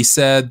 he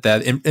said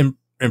that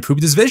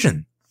improved his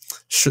vision.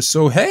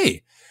 So,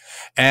 hey,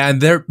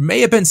 and there may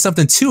have been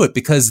something to it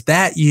because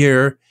that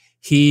year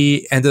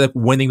he ended up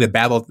winning the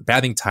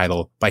batting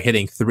title by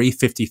hitting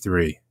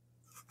 .353.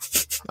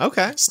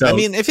 Okay. So, I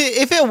mean, if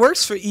it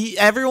works for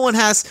everyone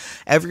has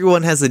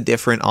a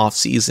different off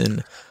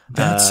season.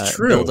 That's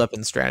true. Build up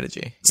and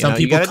strategy. Some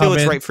people you got to do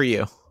what's right for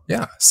you.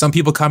 Yeah. Some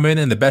people come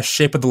in the best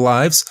shape of their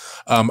lives.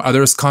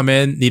 Others come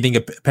in needing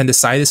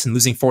appendicitis and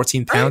losing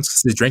 14 pounds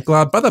because they drank a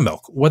lot of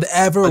buttermilk.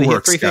 Whatever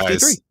works,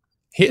 guys.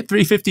 Hit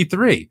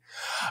 .353.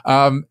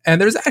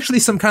 And there's actually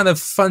some kind of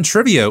fun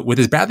trivia with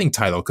his batting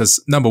title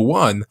because number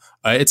one,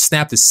 it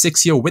snapped a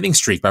 6-year winning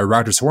streak by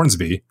Rogers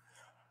Hornsby.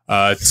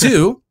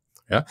 Two,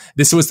 yeah,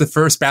 this was the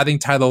first batting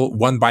title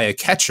won by a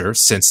catcher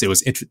since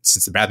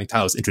the batting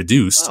title was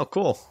introduced. Oh,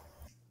 cool.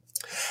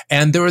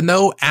 And there were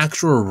no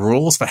actual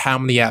rules for how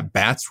many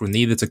at-bats were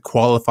needed to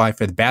qualify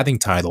for the batting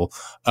title,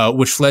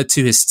 which led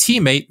to his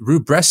teammate,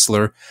 Rube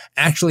Bressler,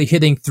 actually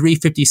hitting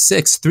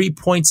 .356, 3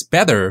 points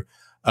better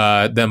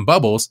than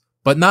Bubbles,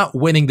 but not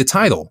winning the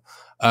title.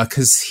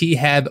 Because he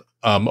had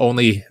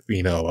only,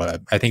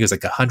 I think it was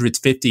like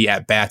 150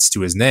 at-bats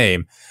to his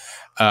name.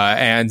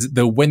 And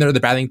the winner of the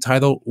batting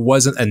title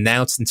wasn't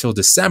announced until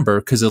December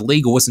because the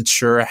league wasn't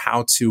sure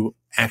how to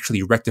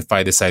actually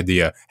rectify this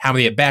idea. How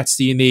many at-bats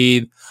do you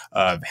need?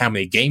 How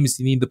many games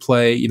do you need to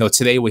play?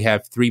 Today we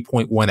have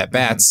 3.1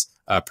 at-bats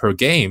per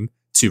game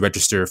to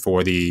register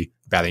for the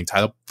batting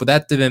title, but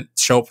that didn't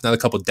show up for another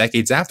couple of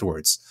decades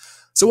afterwards.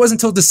 So it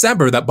wasn't until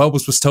December that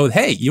Bubbles was told,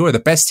 hey, you are the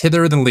best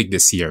hitter in the league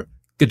this year.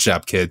 Good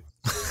job, kid.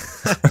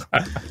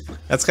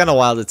 That's kind of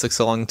wild it took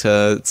so long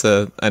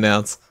to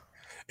announce.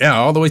 Yeah,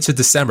 all the way to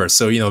December.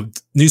 So,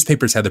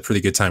 newspapers had a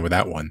pretty good time with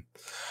that one.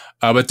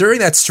 But during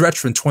that stretch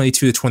from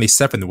 22 to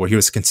 27, where he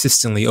was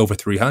consistently over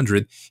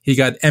 300, he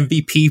got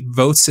MVP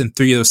votes in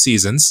 3 of those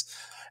seasons.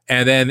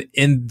 And then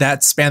in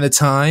that span of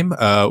time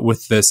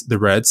with the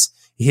Reds,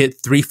 he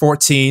hit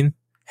 .314,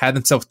 had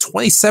himself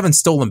 27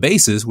 stolen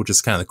bases, which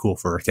is kind of cool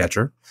for a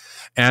catcher.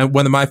 And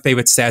one of my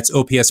favorite stats,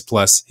 OPS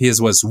plus,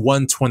 his was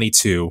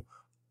 122,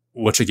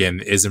 which again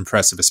is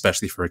impressive,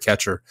 especially for a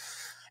catcher.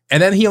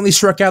 And then he only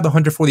struck out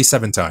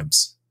 147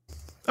 times.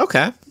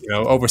 Okay.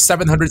 Over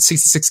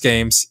 766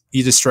 games,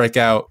 he just strike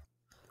out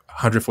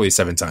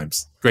 147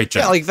 times. Great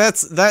job. Yeah, like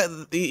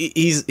that.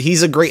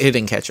 He's a great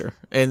hitting catcher,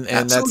 and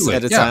that's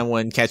at a time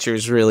when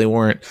catchers really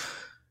weren't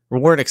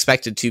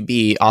expected to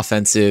be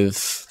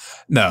offensive.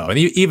 No, and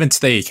even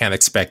today you can't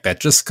expect that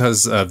just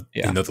because of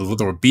the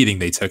little beating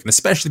they took, and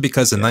especially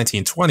because in the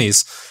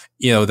 1920s,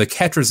 the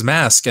catcher's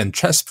mask and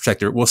chest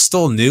protector was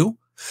still new,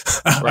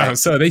 right.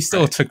 So they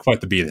still took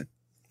quite the beating.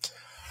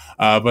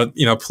 But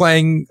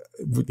playing,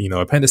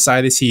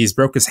 appendicitis, he's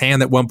broke his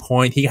hand at one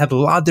point. He had a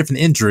lot of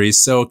different injuries.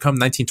 So come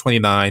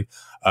 1929,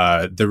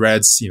 the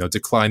Reds,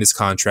 declined his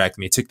contract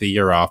and he took the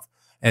year off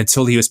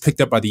until he was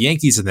picked up by the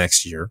Yankees the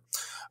next year.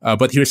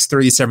 But he was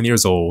 37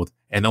 years old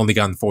and only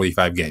gotten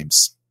 45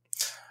 games.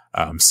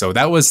 So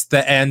that was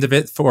the end of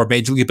it for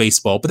Major League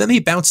Baseball. But then he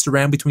bounced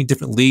around between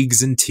different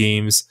leagues and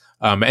teams,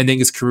 ending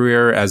his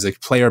career as a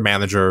player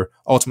manager,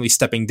 ultimately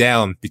stepping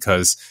down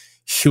because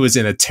he was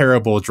in a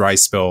terrible dry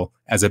spell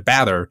as a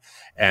batter.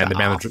 And the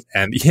manager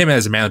and him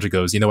as a manager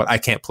goes, you know what? I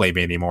can't play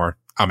me anymore.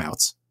 I'm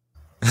out.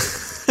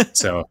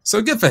 so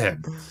good for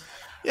him.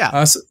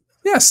 Yeah.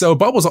 So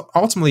Bubbles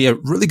ultimately a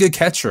really good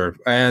catcher.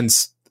 And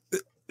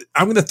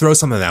I'm going to throw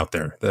something out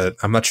there that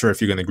I'm not sure if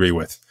you're going to agree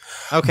with.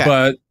 Okay.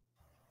 But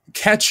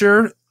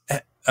catcher,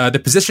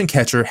 the position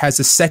catcher has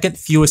the second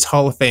fewest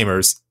Hall of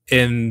Famers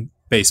in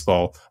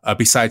baseball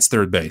besides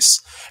third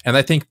base. And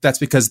I think that's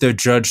because they're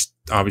judged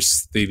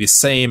obviously the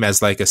same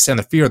as like a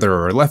center fielder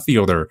or a left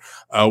fielder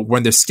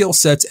when their skill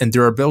sets and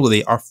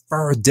durability are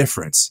far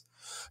different.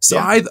 So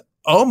I'd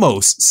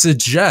almost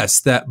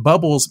suggest that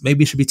Bubbles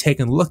maybe should be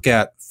taken a look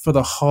at for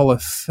the Hall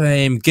of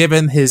Fame,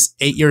 given his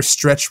 8-year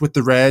stretch with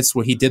the Reds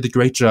where he did a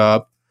great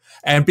job,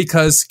 and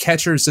because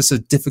catcher is just a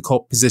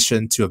difficult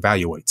position to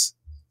evaluate.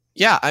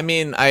 Yeah, I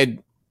mean,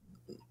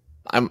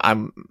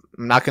 I'm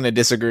not going to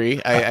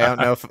disagree. I don't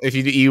know if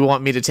you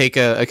want me to take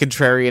a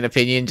contrarian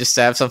opinion just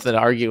to have something to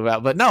argue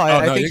about, but no,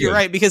 I think you're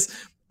right, because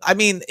I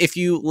mean, if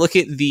you look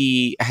at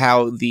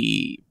how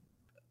the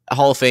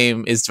Hall of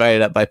Fame is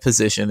divided up by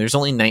position, there's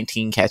only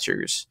 19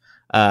 catchers.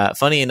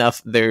 Funny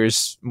enough,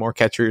 there's more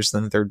catchers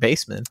than third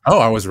basemen. Oh,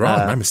 I was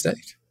wrong. My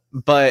mistake.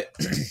 But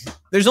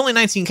there's only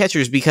 19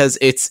 catchers because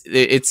it's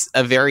become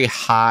a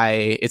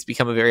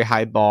very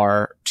high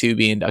bar to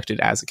be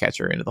inducted as a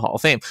catcher into the Hall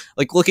of Fame.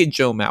 Like, look at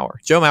Joe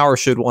Mauer. Joe Mauer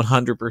should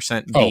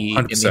 100% be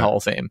 100%. In the Hall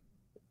of Fame.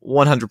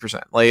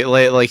 100%.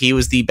 Like he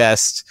was the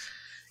best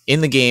in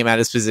the game at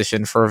his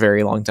position for a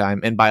very long time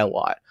and by a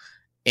lot.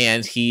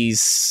 And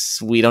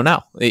we don't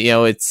know.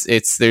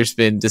 There's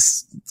been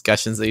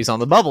discussions that he's on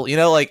the bubble.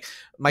 Like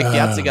Mike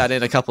Piazza got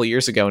in a couple of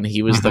years ago, and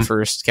he was the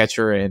first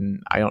catcher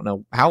in I don't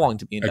know how long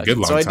to be inducted. A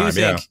good long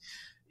time,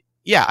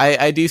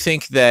 I do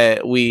think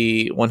that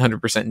we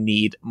 100%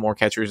 need more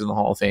catchers in the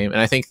Hall of Fame,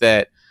 and I think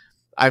that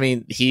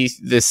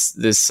this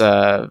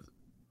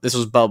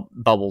was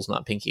Bubbles,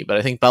 not Pinky, but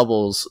I think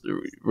Bubbles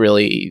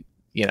really.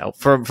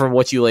 From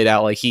what you laid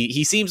out, like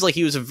he seems like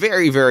he was a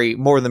very, very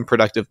more than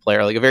productive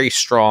player, like a very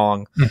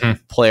strong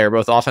player,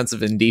 both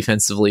offensive and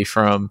defensively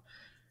from,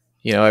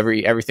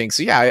 everything.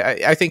 So yeah,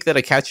 I think that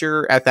a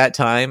catcher at that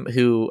time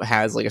who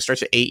has like a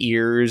stretch of 8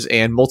 years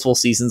and multiple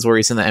seasons where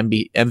he's in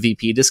the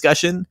MVP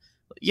discussion.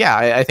 Yeah,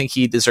 I think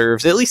he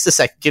deserves at least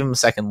give him a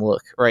second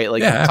look, right?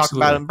 Like talk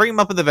absolutely. about him, bring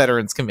him up in the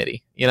Veterans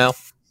Committee, Yeah,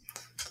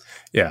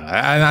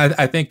 and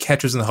I think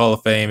catchers in the Hall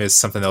of Fame is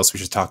something else we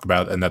should talk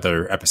about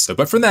another episode.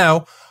 But for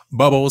now,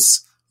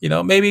 Bubbles,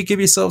 maybe give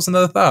yourselves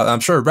another thought. I'm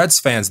sure Reds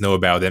fans know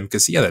about him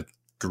because he had a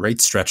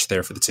great stretch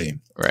there for the team.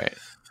 Right.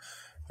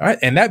 All right,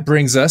 and that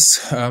brings us,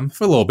 for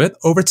a little bit,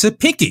 over to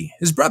Pinky,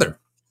 his brother.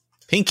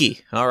 Pinky.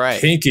 All right.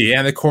 Pinky.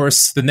 And of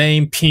course, the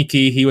name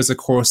Pinky, he was, of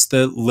course,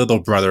 the little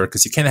brother,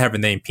 because you can't have a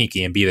name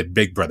Pinky and be the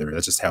big brother.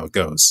 That's just how it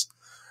goes.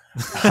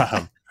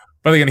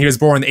 But again, he was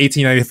born in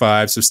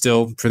 1895, so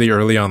still pretty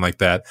early on like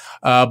that.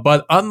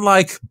 But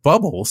unlike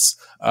Bubbles,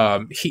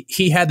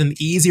 he had an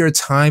easier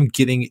time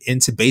getting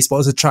into baseball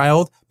as a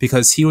child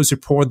because he was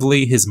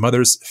reportedly his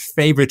mother's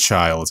favorite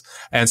child.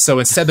 And so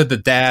instead of the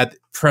dad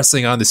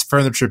pressing on this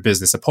furniture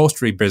business,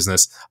 upholstery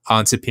business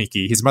onto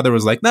Pinky, his mother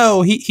was like,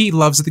 no, he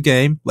loves the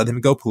game. Let him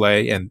go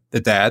play. And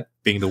the dad,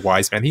 being the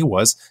wise man he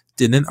was,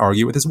 didn't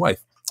argue with his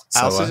wife. So,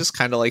 I also just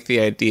kind of like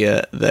the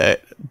idea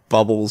that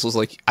Bubbles was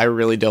like, I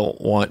really don't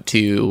want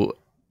to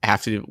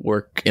have to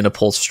work in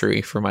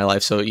upholstery for my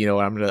life, so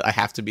I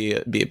have to be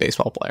a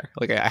baseball player.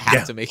 Like I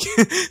have to make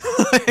it.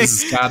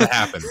 This has got to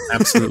happen,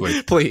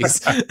 absolutely,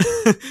 please.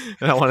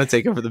 And I want to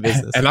take over the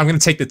business, and I'm going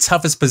to take the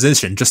toughest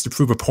position just to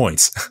prove a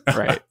point.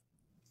 Right.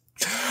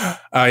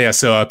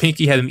 So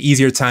Pinky had an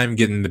easier time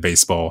getting into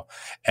baseball,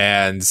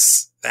 and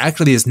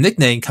actually his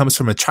nickname comes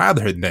from a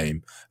childhood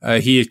name.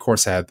 He, of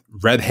course, had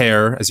red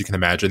hair, as you can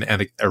imagine,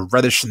 and a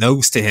reddish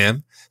nose to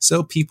him,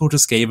 so people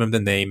just gave him the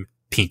name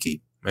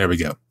Pinky. There we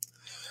go.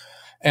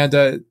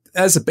 And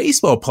as a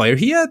baseball player,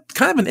 he had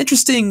kind of an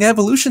interesting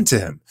evolution to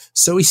him.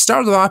 So he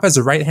started off as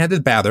a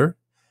right-handed batter,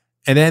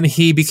 and then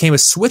he became a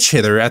switch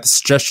hitter at the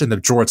suggestion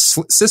of George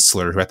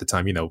Sisler, who at the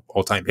time,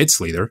 all-time hits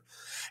leader,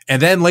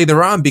 and then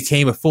later on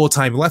became a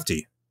full-time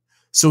lefty.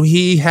 So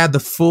he had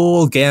the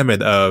full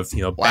gamut of,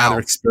 batter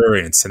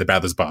experience in the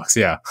batter's box.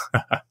 Yeah.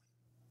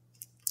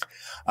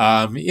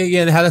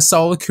 Again, had a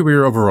solid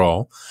career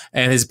overall,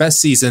 and his best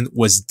season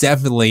was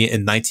definitely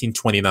in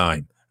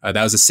 1929.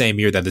 That was the same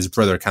year that his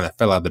brother kind of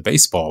fell out of the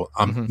baseball.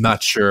 I'm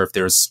not sure if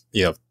there's,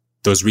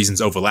 those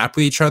reasons overlap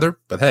with each other,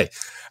 but hey.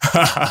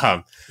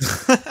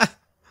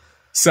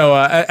 So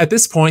at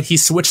this point, he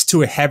switched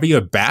to a heavier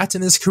bat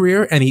in his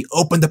career, and he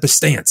opened up his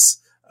stance.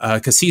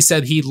 Because he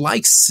said he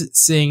likes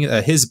seeing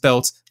his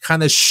belt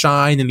kind of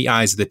shine in the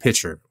eyes of the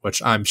pitcher,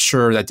 which I'm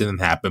sure that didn't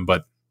happen,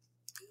 but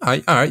all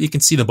right, you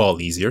can see the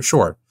ball easier,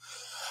 sure.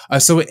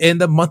 So in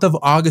the month of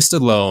August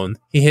alone,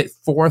 he hit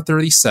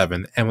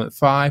 .437 and went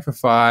 5 for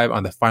 5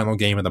 on the final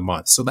game of the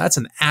month. So that's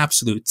an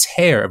absolute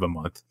tear of a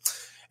month.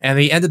 And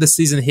he ended the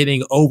season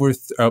hitting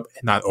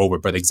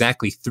but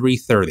exactly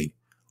 .330,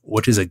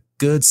 which is a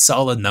good,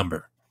 solid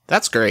number.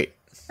 That's great.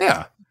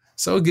 Yeah.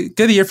 So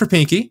good year for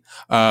Pinky.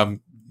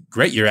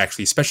 Great year,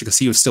 actually, especially because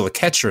he was still a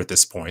catcher at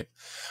this point.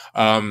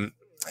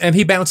 And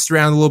he bounced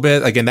around a little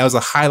bit. Again, that was a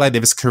highlight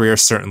of his career,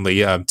 certainly.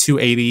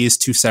 280s,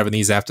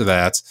 270s after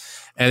that.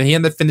 And he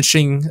ended up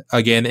finishing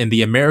again in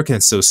the American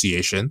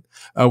Association,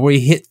 where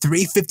he hit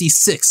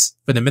 .356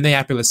 for the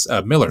Minneapolis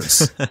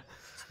Millers.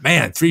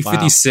 Man,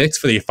 .356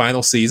 for the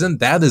final season.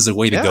 That is a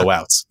way to go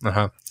out.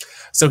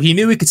 So he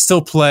knew he could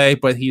still play,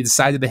 but he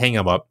decided to hang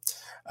him up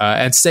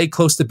and stay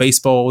close to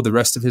baseball the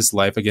rest of his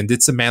life. Again,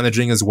 did some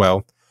managing as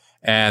well.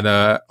 And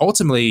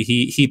ultimately,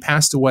 he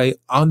passed away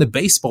on the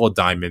baseball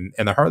diamond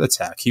in a heart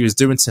attack. He was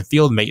doing some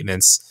field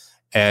maintenance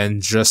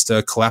and just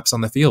collapsed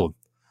on the field.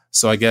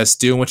 So I guess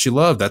doing what you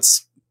love,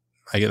 that's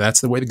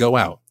the way to go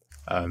out.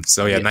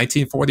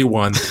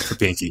 1941 for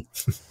Pinky.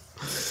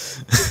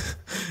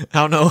 I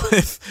don't know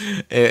if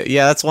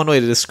that's one way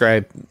to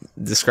describe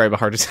a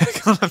heart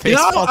attack on a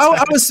baseball.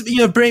 I was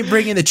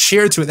bringing a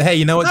cheer to it. Hey,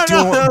 you know what?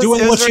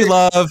 Doing what you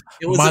love,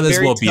 might as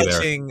well be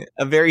there.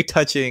 A very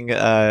touching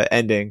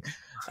ending.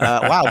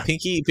 Wow,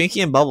 Pinky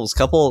and Bubbles,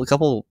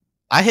 couple.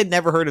 I had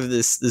never heard of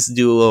this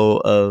duo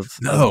of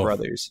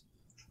brothers.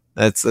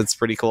 That's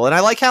pretty cool, and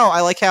I like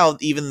how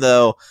even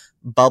though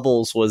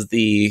Bubbles was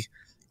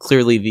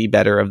clearly the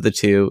better of the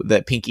two,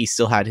 that Pinky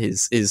still had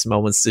his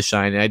moments to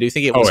shine. And I do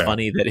think it was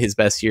funny that his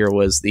best year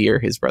was the year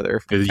his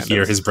brother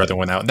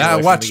went out. Now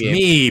watch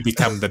me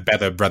become the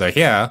better brother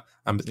here.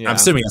 I'm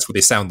assuming that's what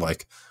they sound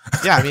like.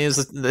 Yeah, I mean it's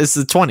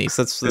the 20s.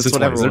 That's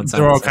what everyone sounds.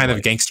 They're all kind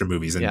of gangster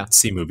movies and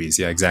C movies.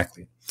 Yeah,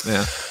 exactly.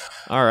 Yeah.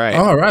 All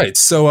right.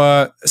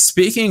 So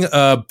speaking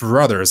of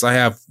brothers, I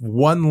have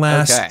one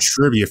last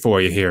trivia for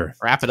you here.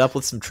 Wrap it up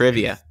with some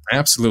trivia.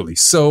 Absolutely.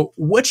 So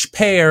which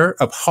pair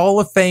of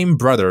Hall of Fame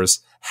brothers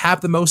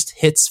have the most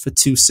hits for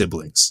two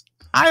siblings?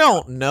 I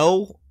don't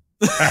know.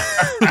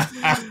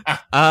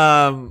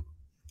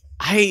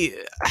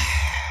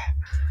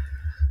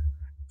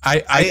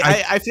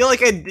 I feel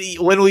like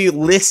when we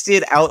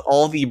listed out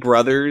all the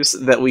brothers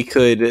that we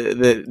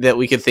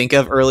could think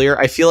of earlier,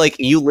 I feel like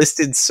you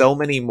listed so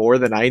many more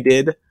than I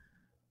did.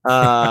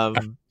 So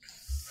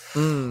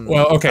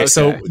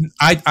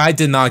I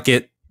did not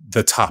get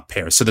the top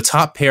pair. So the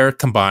top pair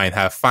combined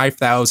have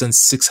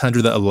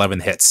 5,611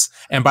 hits.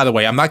 And by the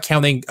way, I'm not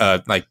counting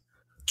like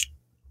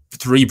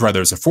 3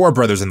 brothers or 4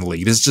 brothers in the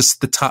league. This is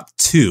just the top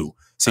 2.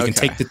 So you can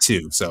take the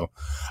 2. So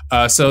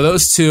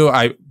those 2,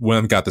 I went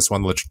and got this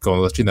one.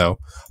 Let you know.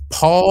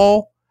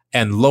 Paul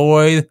and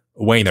Lloyd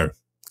Wainer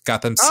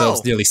got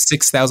themselves nearly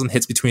 6,000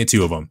 hits between the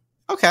 2 of them.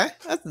 Okay,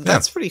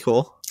 that's pretty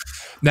cool.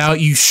 Now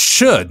you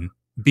should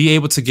be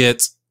able to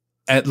get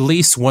at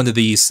least one of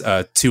these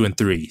 2 and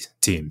 3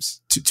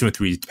 teams, 2 and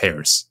 3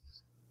 pairs.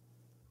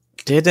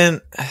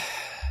 Didn't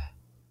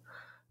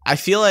I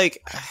feel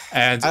like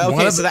And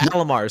okay, so the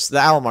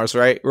Alomars,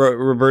 right?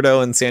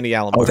 Roberto and Sandy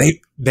Alomar. Oh,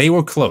 they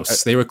were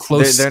close. They were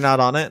close. They're not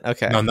on it.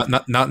 Okay, no,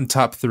 not in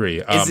top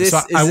three.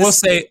 I will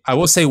say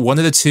one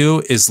of the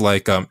two is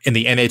like in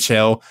the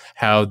NHL,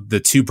 how the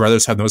two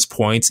brothers have the most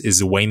points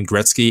is Wayne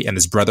Gretzky and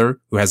his brother,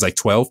 who has like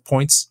 12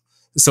 points.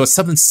 So it's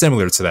something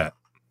similar to that.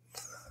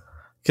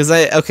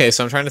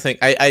 So I'm trying to think.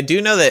 I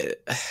do know that.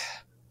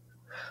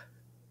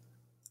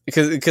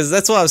 Because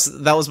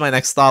that was my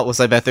next thought was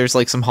I bet there's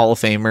like some Hall of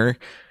Famer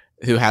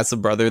who has a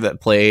brother that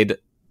played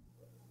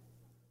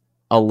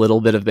a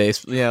little bit of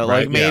baseball,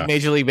 Right, made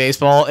Major League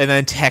Baseball, and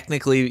then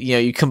technically,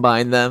 you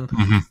combine them.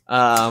 Mm-hmm.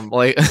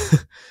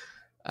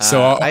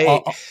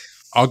 So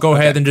I'll go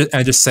ahead and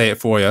just say it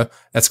for you.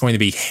 That's going to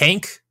be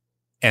Hank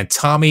and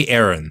Tommy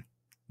Aaron.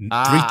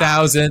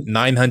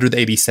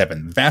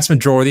 3,987. Vast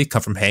majority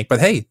come from Hank, but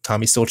hey,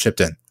 Tommy still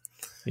chipped in.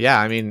 Yeah,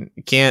 I mean,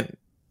 you can't.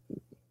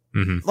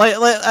 Mm-hmm.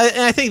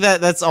 I think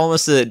that's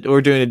almost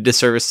we're doing a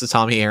disservice to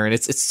Tommy Aaron.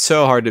 It's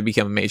so hard to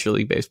become a Major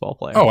League Baseball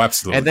player. Oh,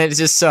 absolutely. And then it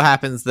just so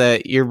happens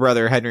that your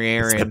brother Henry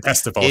Aaron is the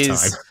best of all time.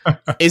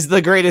 is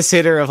the greatest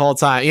hitter of all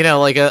time.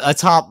 Like a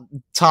top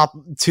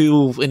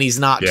two, and he's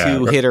not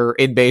two hitter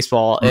in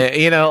baseball.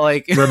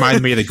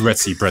 Remind me of the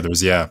Gretzky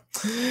brothers. Yeah,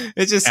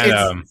 it's just.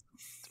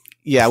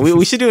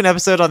 We should do an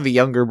episode on the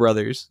younger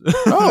brothers. As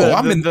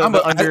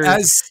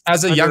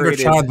a younger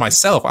child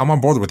myself, I'm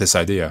on board with this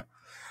idea.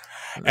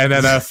 And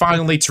then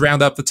finally, to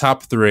round up the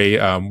top three,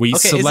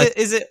 select.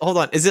 Is it? Hold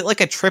on. Is it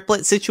like a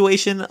triplet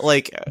situation?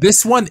 Like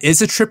this one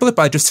is a triplet,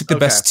 but I just took the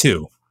best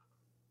two.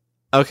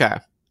 Okay.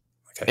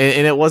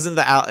 And it wasn't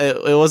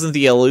it wasn't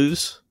the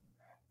Alus.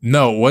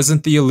 No, it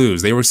wasn't the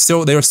Alus. They were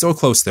still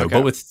close though. Okay.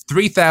 But with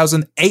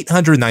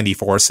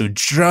 3,894, so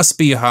just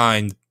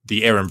behind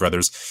the Aaron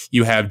brothers,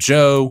 you have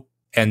Joe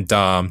and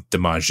Dom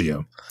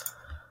DiMaggio.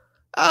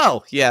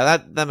 Oh yeah,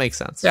 that makes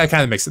sense. Yeah, it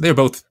kind of makes sense. They're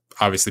both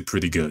obviously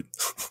pretty good.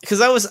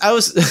 Because I was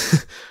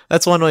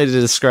that's one way to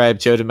describe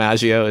Joe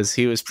DiMaggio, is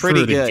he was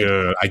pretty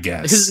good, I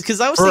guess.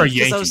 Because I was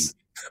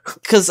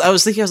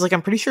thinking,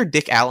 I'm pretty sure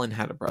Dick Allen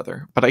had a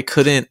brother, but I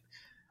couldn't.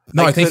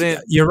 No, I think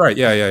you're right.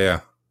 Yeah.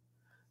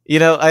 So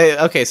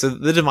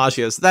the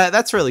DiMaggios,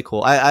 that's really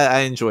cool. I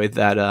enjoyed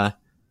that.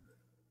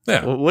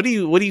 Yeah. What do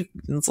you?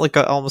 It's like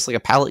almost like a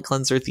palate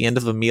cleanser at the end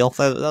of a meal.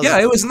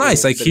 It was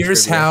nice. Like,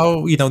 here's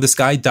how this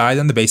guy died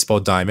on the baseball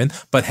diamond.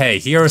 But hey,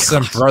 here are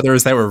some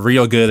brothers that were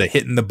real good at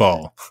hitting the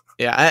ball.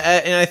 Yeah,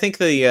 and I think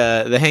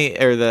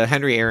the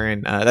Henry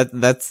Aaron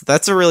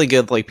that's a really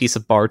good like piece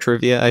of bar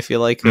trivia. I feel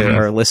like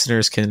our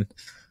listeners can.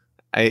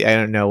 I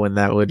don't know when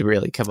that would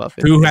really come up.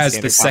 Who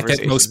has the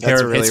second most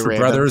pair of hits for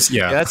brothers?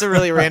 Yeah, that's a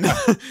really random.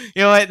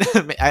 You know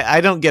what? I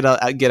don't get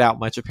out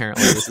much.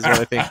 Apparently, this is what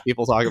I think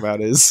people talk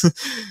about. Is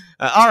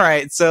all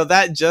right. So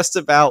that just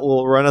about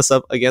will run us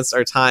up against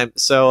our time.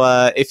 So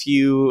if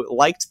you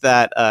liked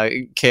that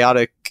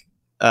chaotic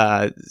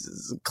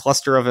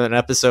cluster of an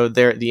episode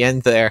there at the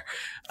end there.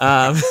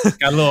 Got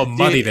a little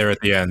muddy there at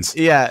the end.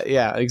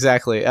 Yeah,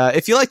 exactly.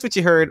 If you liked what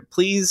you heard,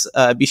 please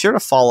be sure to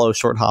follow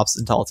Short Hops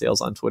and Tall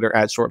Tales on Twitter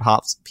at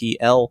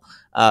ShortHopsPL.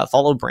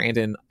 Follow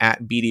Brandon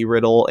at BD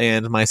Riddle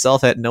and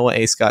myself at Noah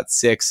A. Scott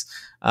 6.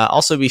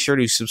 Also, be sure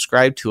to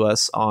subscribe to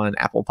us on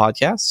Apple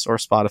Podcasts or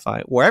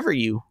Spotify, wherever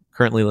you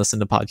currently listen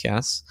to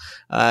podcasts.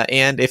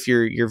 And if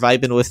you're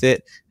vibing with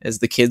it, as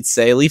the kids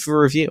say, leave a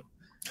review.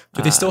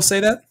 Do they still say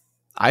that?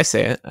 I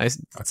say it.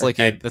 It's like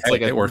a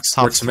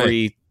top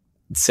three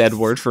said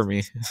word for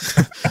me.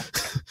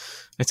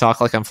 I talk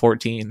like I'm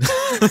 14.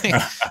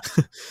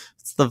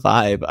 It's the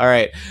vibe. All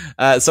right.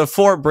 So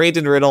for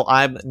Brandon Riddle,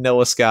 I'm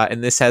Noah Scott,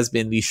 and this has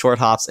been the Short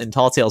Hops and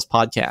Tall Tales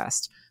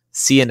podcast.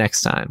 See you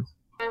next time.